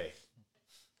gotta pay.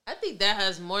 I think that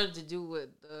has more to do with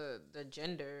the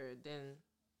gender than.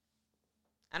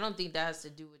 I don't think that has to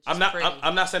do with. Just pretty.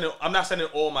 I'm not sending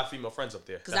all my female friends up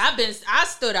there. Because I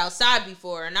stood outside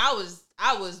before and I was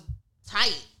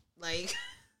tight. Like,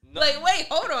 No. like wait,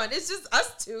 hold on. It's just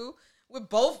us two.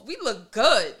 We look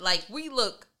good. Like we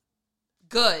look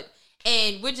good,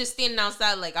 and we're just standing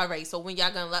outside. Like, all right. So when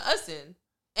y'all gonna let us in?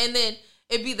 And then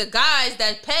it'd be the guys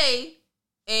that pay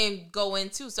and go in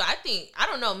too. So I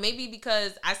don't know. Maybe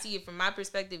because I see it from my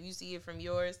perspective, you see it from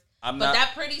yours. But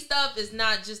that pretty stuff is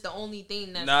not just the only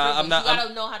thing that's I'm not. You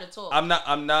gotta know how to talk. I'm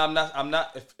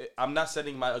not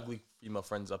sending my ugly female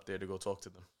friends up there to go talk to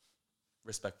them,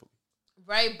 respectfully.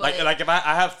 Right, but like if I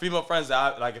have female friends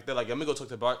that if they're like, let me go talk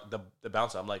to the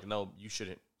bouncer, I'm like, no, you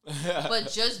shouldn't.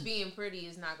 but just being pretty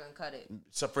is not gonna cut it.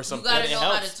 So for some, You gotta things, know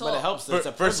how to talk. But it helps.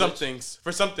 for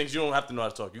some things, you don't have to know how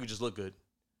to talk. You can just look good.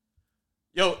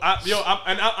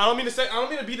 I don't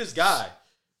mean to be this guy.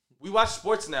 We watch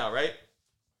sports now, right?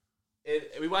 And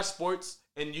we watch sports,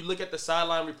 and you look at the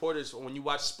sideline reporters when you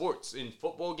watch sports in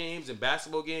football games and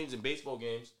basketball games and baseball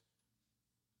games.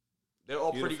 They're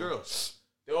all pretty girls.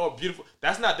 They're all beautiful.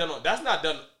 That's not done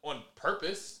on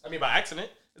purpose. I mean, by accident.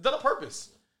 It's done on purpose.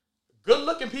 Good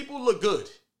looking people look good.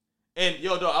 And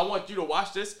yo, dog, I want you to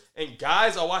watch this. And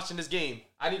guys are watching this game.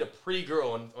 I need a pretty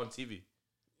girl on TV.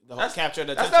 That's capture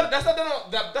the that's attention. that's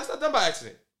not done by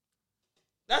accident.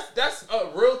 That's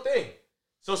a real thing.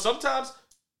 So sometimes,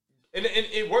 and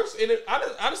it works. And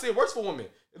honestly, it works for women.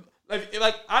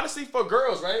 Like honestly, for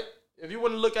girls, right? If you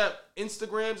want to look at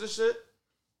Instagrams and shit,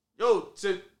 yo,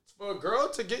 for a girl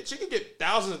to get, she can get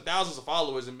thousands and thousands of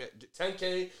followers and get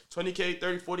 10K, 20K,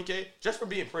 30, 40K just from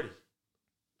being pretty.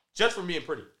 Just from being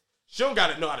pretty. She don't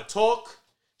got to know how to talk.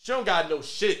 She don't got to know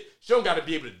shit. She don't got to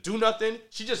be able to do nothing.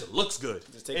 She just looks good.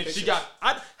 Just take and pictures. she got,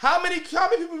 how many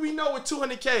people we know with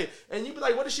 200K? And you be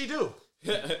like, what does she do?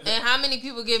 And how many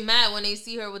people get mad when they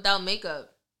see her without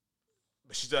makeup?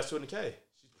 But she does 200K.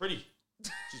 She's pretty.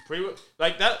 She's pretty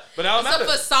like that. But I don't It's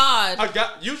a facade.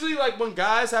 Usually, like when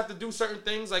guys have to do certain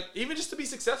things, like even just to be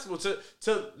successful, to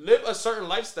live a certain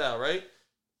lifestyle, right?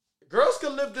 Girls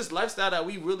can live this lifestyle that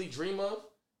we really dream of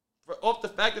off the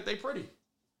fact that they pretty.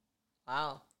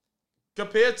 Wow.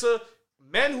 Compared to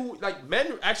men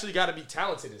men actually got to be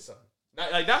talented in something.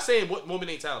 Not saying what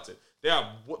women ain't talented. There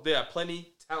are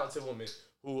plenty talented women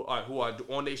who are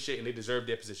on their shit and they deserve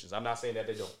their positions. I'm not saying that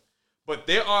they don't, but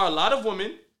there are a lot of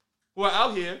women who are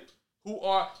out here who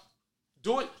are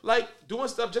doing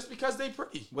stuff just because they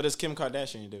pretty. What does Kim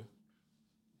Kardashian do?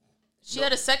 She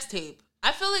had a sex tape.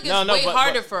 I feel like it's way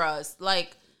harder for us.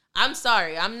 Like, I'm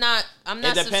sorry. I'm not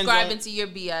subscribing to your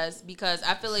BS because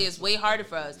I feel like it's way harder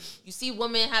for us. You see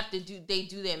women they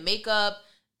do their makeup.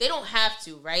 They don't have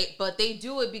to, right? But they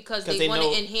do it because they want to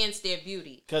enhance their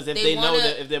beauty. Because if they know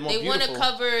that if they're more beautiful. They want to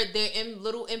cover their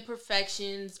little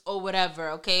imperfections or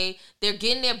whatever, okay? They're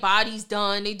getting their bodies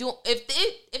done. They do if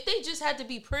they just had to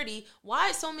be pretty, why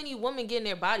is so many women getting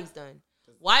their bodies done?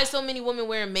 Why is so many women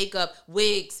wearing makeup,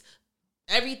 wigs,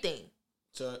 everything?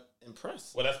 To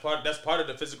impress. Well, that's part of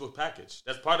the physical package.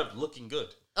 That's part of looking good.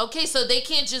 Okay, so they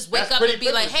can't just wake up and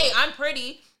be like, "Hey, I'm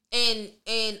pretty." And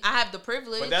I have the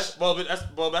privilege. But that's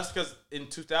because in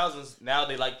 2000s now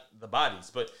they like the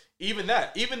bodies. But even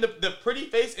the pretty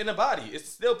face in the body, it's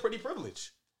still pretty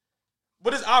privilege.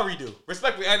 What does Ari do?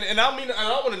 Respectfully, and I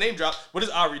don't want to name drop. What does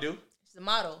Ari do? She's a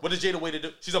model. What does Jada Waiter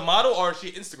do? She's a model or is she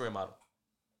an Instagram model?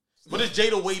 What does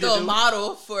Jada Waiter do? Still a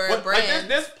model for a brand. Like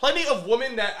there's plenty of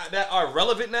women that are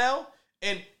relevant now,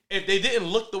 and if they didn't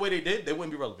look the way they did, they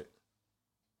wouldn't be relevant.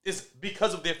 It's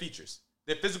because of their features,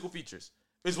 their physical features.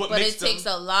 But it takes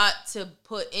a lot to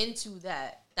put into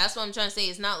that. That's what I'm trying to say.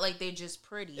 It's not like they're just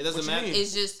pretty. It doesn't matter.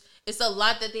 It's a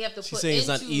lot that they have to put into. She's saying it's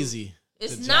not easy.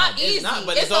 It's not easy.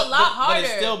 It's a lot harder. But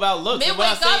it's still about looks. Men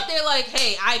wake up, they're like,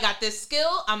 "Hey, I got this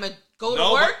skill. I'm gonna go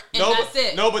to work, and that's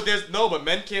it." But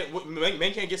men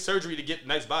can't get surgery to get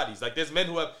nice bodies. Like there's men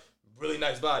who have really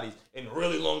nice bodies and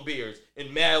really long beards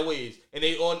and mad waves, and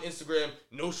they on Instagram,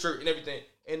 no shirt and everything.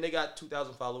 And they got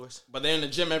 2,000 followers. But they're in the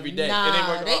gym every day.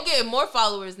 Nah, they get more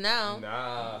followers now.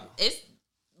 Nah.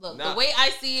 The way I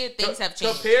see it, things have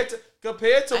changed.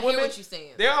 Compared to I women, hear what you're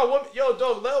saying. There are women. Yo,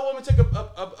 dog, let a woman take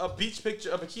a beach picture,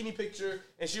 a bikini picture,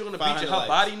 and she on the beach and her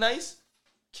body nice.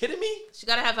 Kidding me? She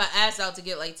gotta have her ass out to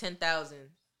get like 10,000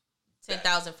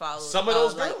 followers. Some of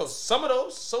those girls. Some of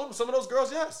those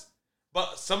girls, yes.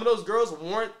 But some of those girls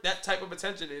warrant that type of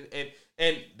attention, and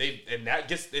that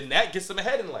gets them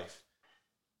ahead in life.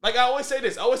 Like I always say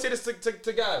this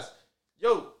to guys.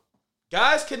 Yo,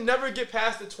 guys can never get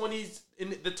past the 20s in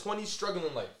the 20s struggling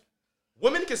in life.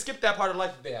 Women can skip that part of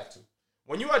life if they have to.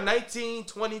 When you are 19,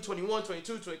 20, 21,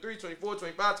 22, 23, 24,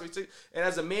 25, 26, and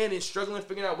as a man is struggling,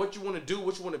 figuring out what you want to do,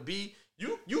 what you want to be,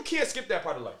 you can't skip that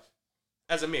part of life.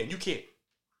 As a man, you can't.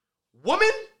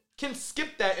 Women can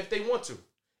skip that if they want to,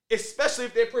 especially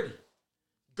if they're pretty.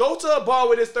 Go to a bar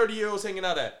where there's 30-year-olds hanging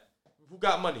out at who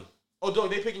got money. Oh,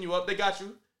 dog, they picking you up. They got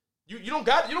you. You don't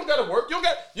got to work. You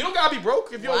don't got to be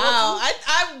broke if you don't want to.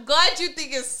 I'm glad you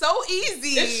think it's so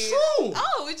easy. It's true.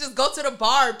 Oh, we just go to the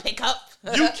bar and pick up.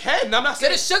 You can. I'm not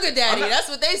saying get a sugar daddy. That's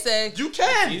what they say. You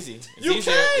can. It's easy.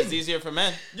 It's easier for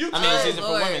men. You I can. mean, it's easier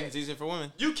Lord. for women. It's easier for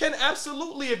women. You can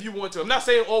absolutely if you want to. I'm not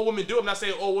saying all women do. I'm not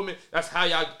saying all women, that's how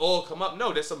y'all all come up.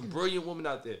 No, there's some brilliant women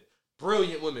out there.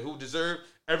 Brilliant women who deserve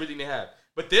everything they have.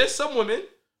 But there's some women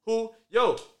who,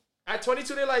 at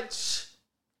 22, they're like, shh.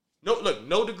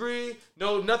 No degree,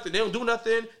 no nothing. They don't do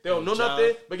nothing. They don't know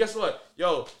nothing. But guess what?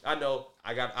 I know.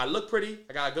 I look pretty.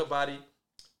 I got a good body.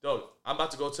 I'm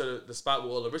about to go to the spot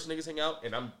where all the rich niggas hang out,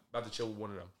 and I'm about to chill with one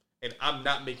of them. And I'm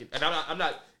not making, and I'm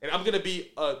not, and I'm gonna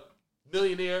be a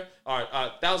millionaire or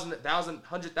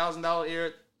 $100,000 a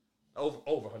year, over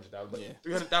 $100,000, but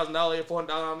 $300,000 a year,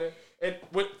 $400 a year, and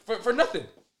for nothing,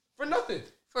 For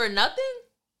nothing?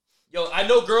 I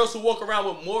know girls who walk around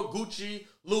with more Gucci,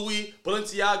 Louis,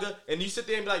 Balenciaga, and you sit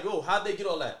there and be like, how'd they get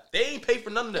all that? They ain't paid for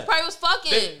none of that. Probably was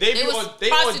fucking. They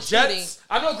on jets.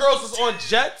 I know girls was on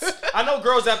jets. I know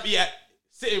girls that be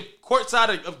sitting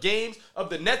courtside of games, of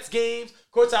the Nets games,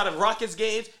 courtside of Rockets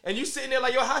games, and you sitting there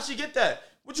like, how'd she get that?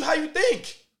 How you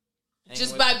think?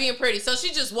 Just by being pretty. So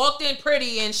she just walked in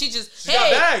pretty and she got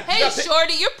bagged. hey,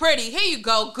 shorty, you're pretty. Here you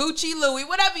go. Gucci, Louis,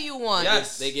 whatever you want.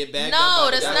 Yes. They get bagged. No,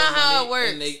 that's not how it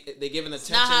works. And they give an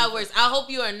attention. Not how it works. I hope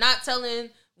you are not telling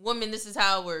women this is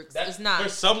how it works. It's not. For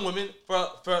some women, for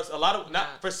a lot of,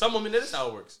 not for some women, that is how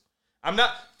it works. I'm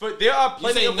not, there are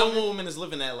plenty of no woman is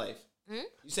living that life. You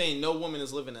saying no woman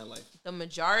is living that life. The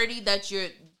majority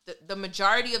the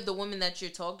majority of the women that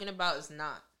you're talking about is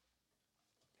not.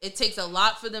 It takes a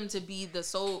lot for them to be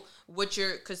what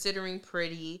you're considering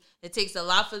pretty. It takes a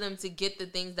lot for them to get the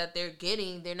things that they're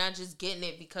getting. They're not just getting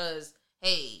it because,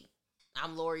 hey,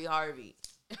 I'm Lori Harvey.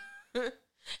 And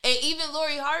even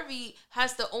Lori Harvey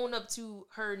has to own up to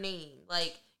her name.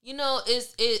 Like, it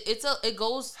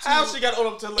goes to... How she got to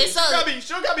own up to her name?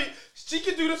 She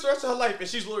can do this the rest of her life and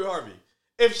she's Lori Harvey.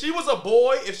 If she was a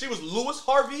boy, if she was Lewis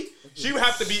Harvey, she would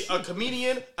have to be a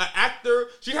comedian, an actor.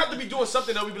 She'd have to be doing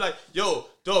something that would be like, yo,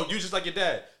 dog, you just like your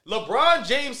dad. LeBron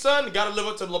James' son got to live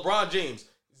up to LeBron James.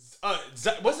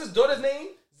 What's his daughter's name?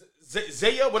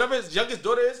 Zaya, whatever his youngest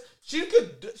daughter is. She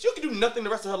could do nothing the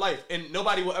rest of her life, and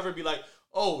nobody will ever be like,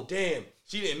 oh, damn,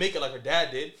 she didn't make it like her dad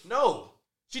did. No,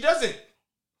 she doesn't.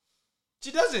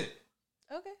 She doesn't.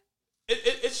 Okay.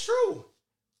 It's true.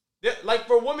 Like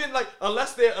for women, like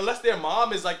unless their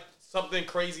mom is like something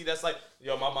crazy that's like,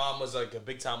 my mom was like a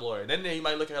big time lawyer, and then you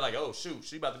might look at her like, oh shoot,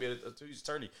 she about to be a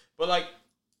attorney. But like,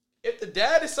 if the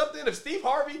dad is something, if Steve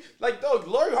Harvey, like, dog,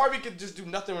 Lori Harvey could just do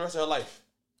nothing the rest of her life.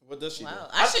 What does she do?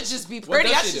 I should just be pretty.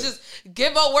 I should just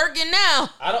give up working now.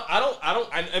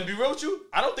 And be real with you,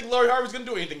 I don't think Lori Harvey's gonna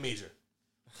do anything major.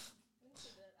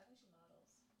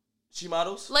 She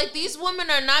models? Like, these women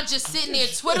are not just sitting there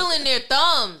twiddling their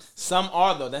thumbs. Some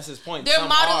are, though. That's his point. They're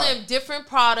modeling different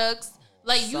products.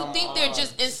 Like, you think they're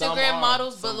just Some Instagram are.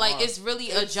 models, Some but, like, are. it's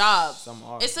really a job. Some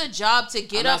are. It's a job to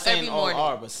get up every morning. All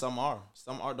are, but some are.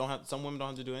 Some women don't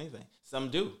have to do anything.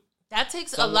 Some do. That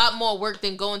takes a lot more work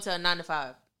than going to a 9 to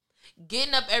 5.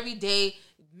 Getting up every day,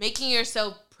 making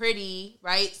yourself pretty,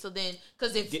 right? So then,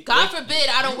 because if, God forbid,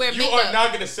 I don't wear makeup. You are not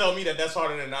going to sell me that's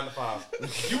harder than 9 to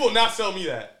 5. You will not sell me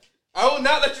that. I will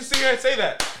not let you sit here and say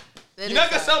that. You're not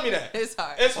gonna sell me that. It's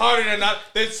hard. It's harder than not.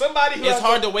 There's somebody who. It's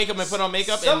hard to wake up and put on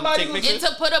makeup and take pictures. And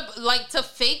to put up, like, to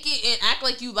fake it and act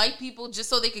like you like people just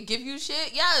so they could give you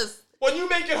shit. Yes. When you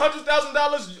making $100,000,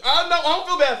 I don't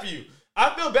feel bad for you.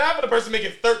 I feel bad for the person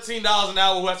making $13 an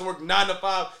hour who has to work 9 to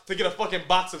 5 to get a fucking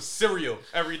box of cereal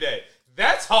every day.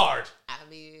 That's hard. I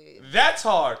mean, that's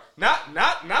hard. Not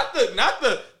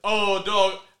the. Oh,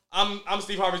 dog. I'm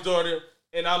Steve Harvey's daughter.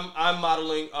 And I'm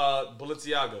modeling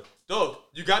Balenciaga. Dog,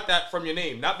 you got that from your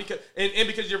name. Not because and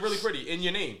because you're really pretty in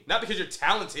your name. Not because you're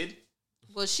talented.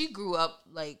 Well, she grew up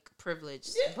like privileged.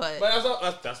 Yeah, but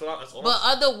that's all. But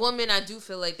other women, I do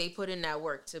feel like they put in that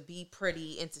work to be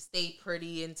pretty and to stay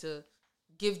pretty and to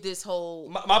give this whole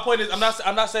my point is I'm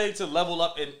not saying to level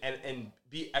up and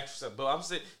be extra, but I'm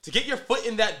saying to get your foot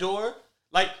in that door,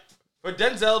 like For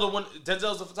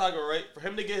Denzel's a photographer, right? For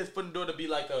him to get his foot in the door to be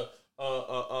like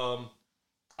I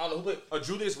don't know, a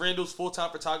Julius Randle's full-time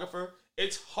photographer,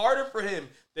 it's harder for him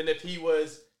than if he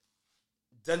was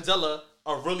Denzella,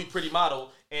 a really pretty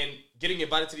model, and getting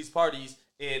invited to these parties,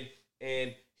 and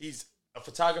he's a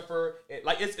photographer. And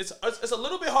like it's a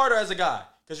little bit harder as a guy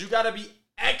because you gotta be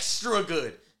extra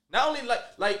good. Not only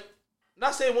like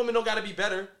not saying women don't gotta be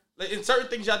better. Like in certain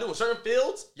things y'all do, in certain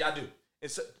fields y'all do.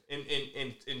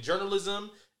 In journalism,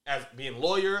 as being a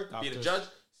lawyer, being a judge,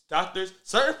 doctors,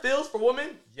 certain fields for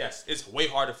women, yes, it's way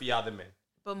harder for y'all than men.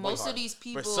 But most of these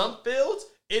people, for some fields,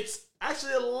 it's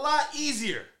actually a lot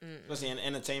easier. Especially in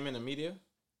entertainment and media.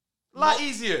 A lot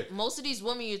easier. Most of these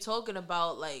women you're talking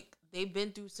about, like, they've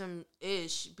been through some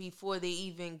ish before they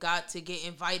even got to get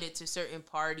invited to certain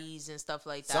parties and stuff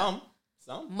like that. Some.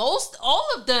 All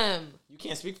of them. You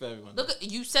can't speak for everyone. Look,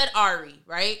 you said Ari,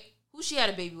 right? Who she had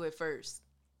a baby with first?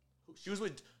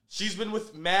 She's been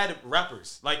with mad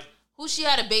rappers. Like, who she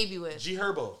had a baby with? G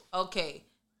Herbo. Okay.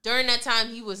 During that time,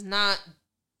 he was not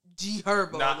G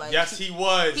Herbo. Yes, he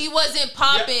was. He wasn't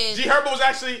popping. Yeah, G Herbo was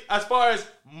actually, as far as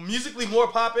musically, more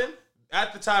popping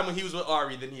at the time when he was with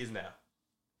Ari than he is now.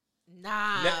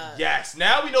 Nah. Yes.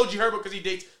 Now we know G Herbo because he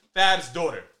dates Fab's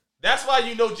daughter. That's why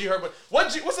you know G Herbo.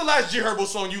 What's the last G Herbo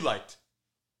song you liked?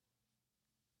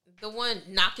 The one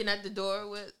knocking at the door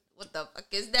with, what the fuck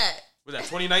is that? Was that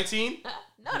 2019?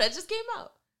 No, that just came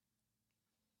out.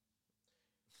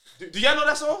 Do y'all know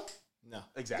that song? No.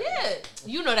 Exactly. Yeah.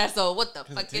 You know that song. What the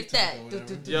fuck is that?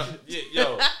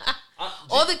 Yo.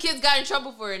 All the kids got in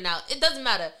trouble for it now. It doesn't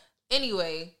matter.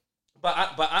 Anyway.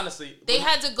 But honestly. They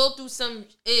had to go through some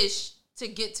ish to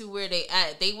get to where they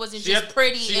at. They wasn't just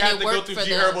pretty and it worked for them.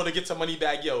 She had to go through G Herbo to get some money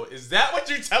back. Yo, is that what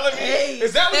you're telling me? Hey,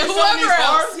 is that what you're telling me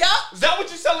hard? Yep. Is that what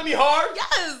you're telling me hard?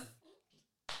 Yes.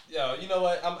 Yo, you know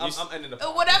what? I'm ending the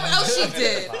pod. Whatever else she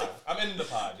did. I'm ending the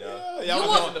pod, yo.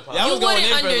 You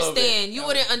wouldn't understand. You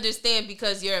wouldn't understand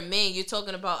because you're a man. You're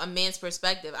talking about a man's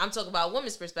perspective. I'm talking about a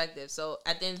woman's perspective. So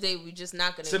at the end of the day, we're just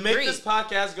not going to agree. To make this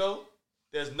podcast go,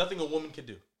 there's nothing a woman can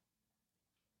do.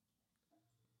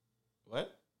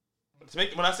 What? I'm saying,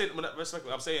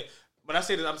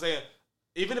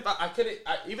 even if I couldn't,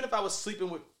 even if I was sleeping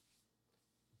with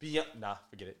Beyonce, nah,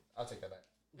 forget it. I'll take that back.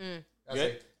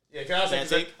 Good? Yeah, can I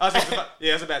say?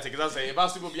 Yeah, that's a bad take. Because I was saying, if I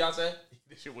was sleeping with Beyonce,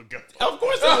 this shit would go. Of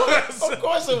course it would. Of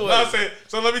course it would. I was saying,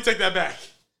 so let me take that back.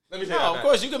 Of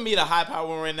course, you can meet a high power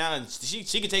woman right now, and she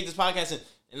can take this podcast and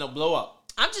it'll blow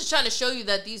up. I'm just trying to show you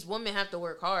that these women have to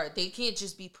work hard. They can't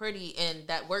just be pretty and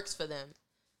that works for them.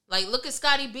 Like, look at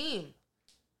Scotty Beam.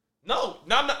 No,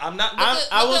 I'm not.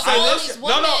 I will say this. No.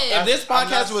 If this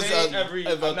podcast was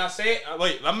I'm not saying.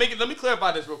 Wait, let me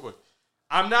clarify this real quick.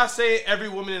 I'm not saying every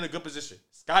woman in a good position.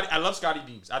 I love Scotty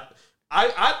Beams.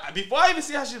 I before I even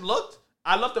see how she looked,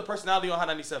 I loved the personality on Hot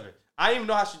 97. I didn't even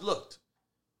know how she looked.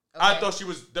 Okay. I thought she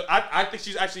was. I think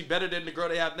she's actually better than the girl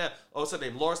they have now. Oh, what's her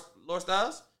name? Laura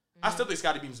Styles. Mm-hmm. I still think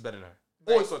Scotty Beams is better than her.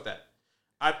 Right. Always thought that.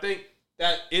 I think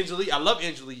that Angela Yee. I love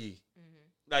Angela Yee.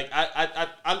 Like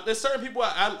there's certain people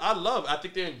I love. I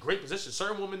think they're in great positions.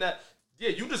 Certain women that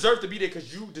you deserve to be there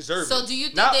because you deserve it. So do you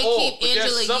think they keep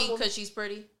Angela Yee because she's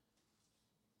pretty?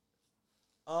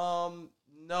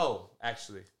 No,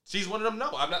 actually, she's one of them. No,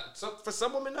 I'm not. For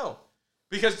some women, no,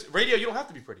 because radio you don't have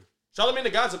to be pretty. Charlamagne the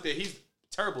God's up there. He's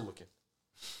terrible looking.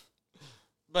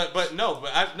 But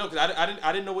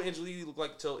I didn't know what Angela Yee looked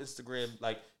like till Instagram.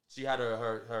 Like she had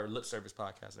her lip service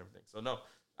podcast and everything. So no.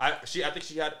 I think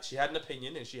she had an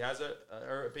opinion and she has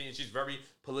her opinion. She's very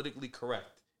politically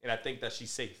correct, and I think that she's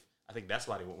safe. I think that's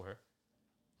why they went with her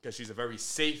because she's a very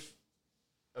safe,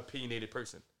 opinionated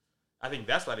person. I think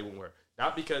that's why they went with her,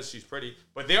 not because she's pretty.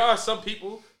 But there are some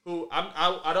people who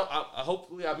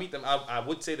hopefully I meet them. I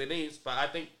would say their names, but I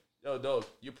think no,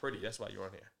 you're pretty. That's why you're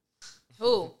on here.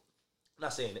 Who? I'm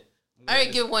not saying it. All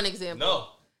right, give one example. No,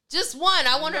 just one.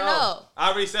 I want to know.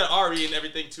 I already said Ari and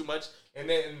everything too much. And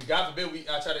then, God forbid,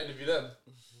 I try to interview them.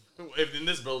 If then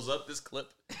this blows up, this clip.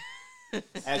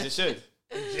 As it should.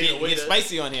 Get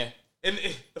spicy on here. And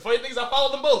the funny thing is I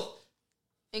follow them both.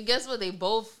 And guess what? They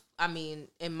both, I mean,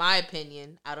 in my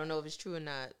opinion, I don't know if it's true or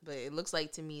not, but it looks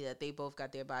like to me that they both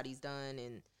got their bodies done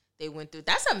and they went through.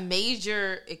 That's a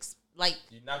major,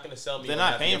 you're not going to sell me. They're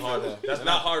not paying for it. That's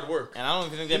not hard work. And I don't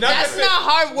think that's not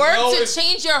hard work to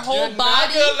change your whole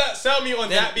body. You're not going to sell me on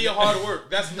that being hard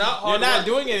work. That's not hard work. You're not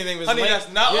doing anything. Honey,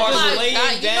 that's not hard work.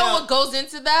 God, you know what goes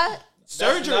into that?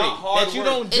 Surgery that you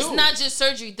don't do. It's not just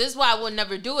surgery. This is why I would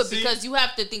never do it because you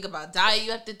have to think about diet.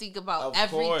 You have to think about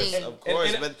everything. Of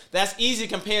course. But that's easy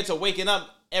compared to waking up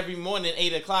every morning at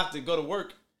 8 o'clock to go to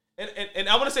work. And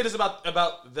I want to say this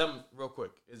about them real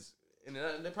quick. and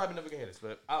they're probably never gonna hear this,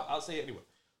 but I'll say it anyway.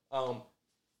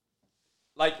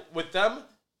 Like with them,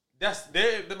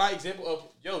 they're my example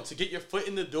of to get your foot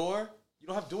in the door, you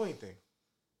don't have to do anything.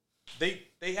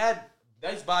 They had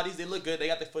nice bodies, they look good, they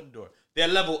got their foot in the door. Their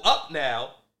level up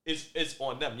now is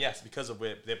on them, yes, because of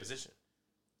their position.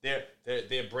 Their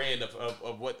brand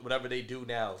of whatever they do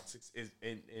now is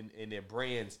in their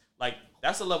brands. Like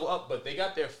that's a level up, but they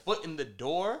got their foot in the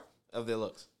door of their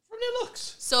looks. From their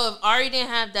looks. So if Ari didn't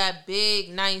have that big,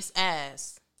 nice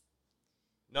ass,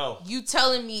 no, you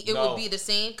telling me it would be the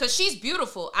same? Because she's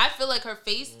beautiful. I feel like her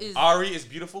face is. Ari is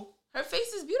beautiful. Her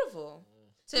face is beautiful.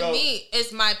 To me,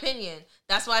 it's my opinion.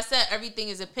 That's why I said everything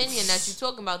is opinion that you're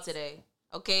talking about today.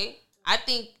 Okay, I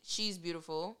think she's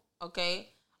beautiful. Okay.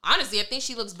 Honestly, I think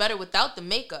she looks better without the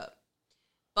makeup.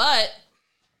 But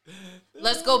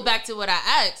let's go back to what I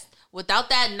asked. Without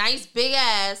that nice big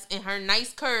ass and her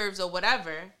nice curves or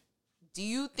whatever, do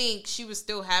you think she would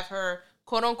still have her,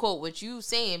 quote unquote, what you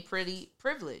saying, pretty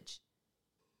privilege?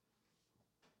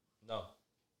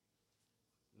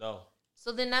 No.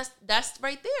 So then that's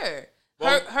right there.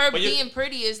 Well, her being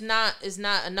pretty is not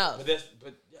enough.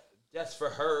 But that's for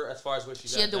her as far as what she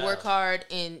had to work hard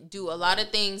and do a lot of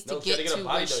things to get to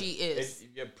where she is.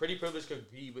 Your pretty privilege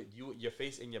could be with you, your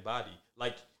face and your body.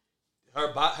 Like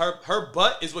her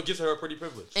butt is what gives her a pretty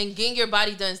privilege. And getting your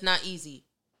body done is not easy.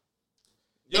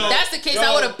 If that's the case,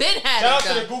 I would have been had shout it out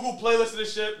done. to the Google Play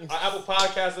listenership, our Apple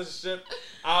Podcast listenership,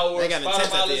 our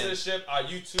Spotify listenership, our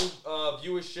YouTube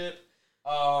viewership.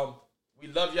 We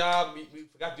love y'all. We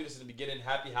forgot to do this in the beginning.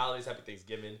 Happy holidays, happy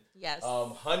Thanksgiving. Yes.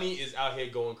 Honey is out here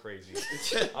going crazy.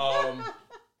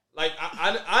 Like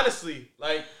I honestly,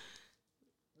 like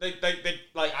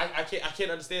I can't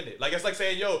understand it. Like it's like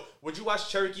saying, yo, would you watch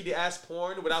Cherokee the ass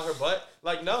porn without her butt?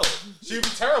 Like no, she'd be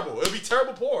terrible. It would be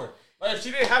terrible porn. Like if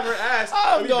she didn't have her ass,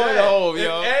 I'm going home,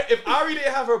 yo. If Ari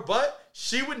didn't have her butt,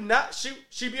 she would not.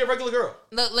 She'd be a regular girl.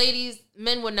 Look, ladies,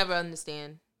 men would never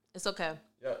understand. It's okay.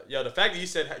 Yeah. The fact that you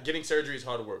said getting surgery is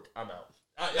hard work, I'm out.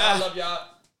 I love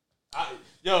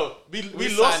y'all. We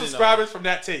lost subscribers from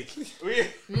that take.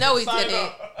 No, we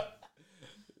didn't.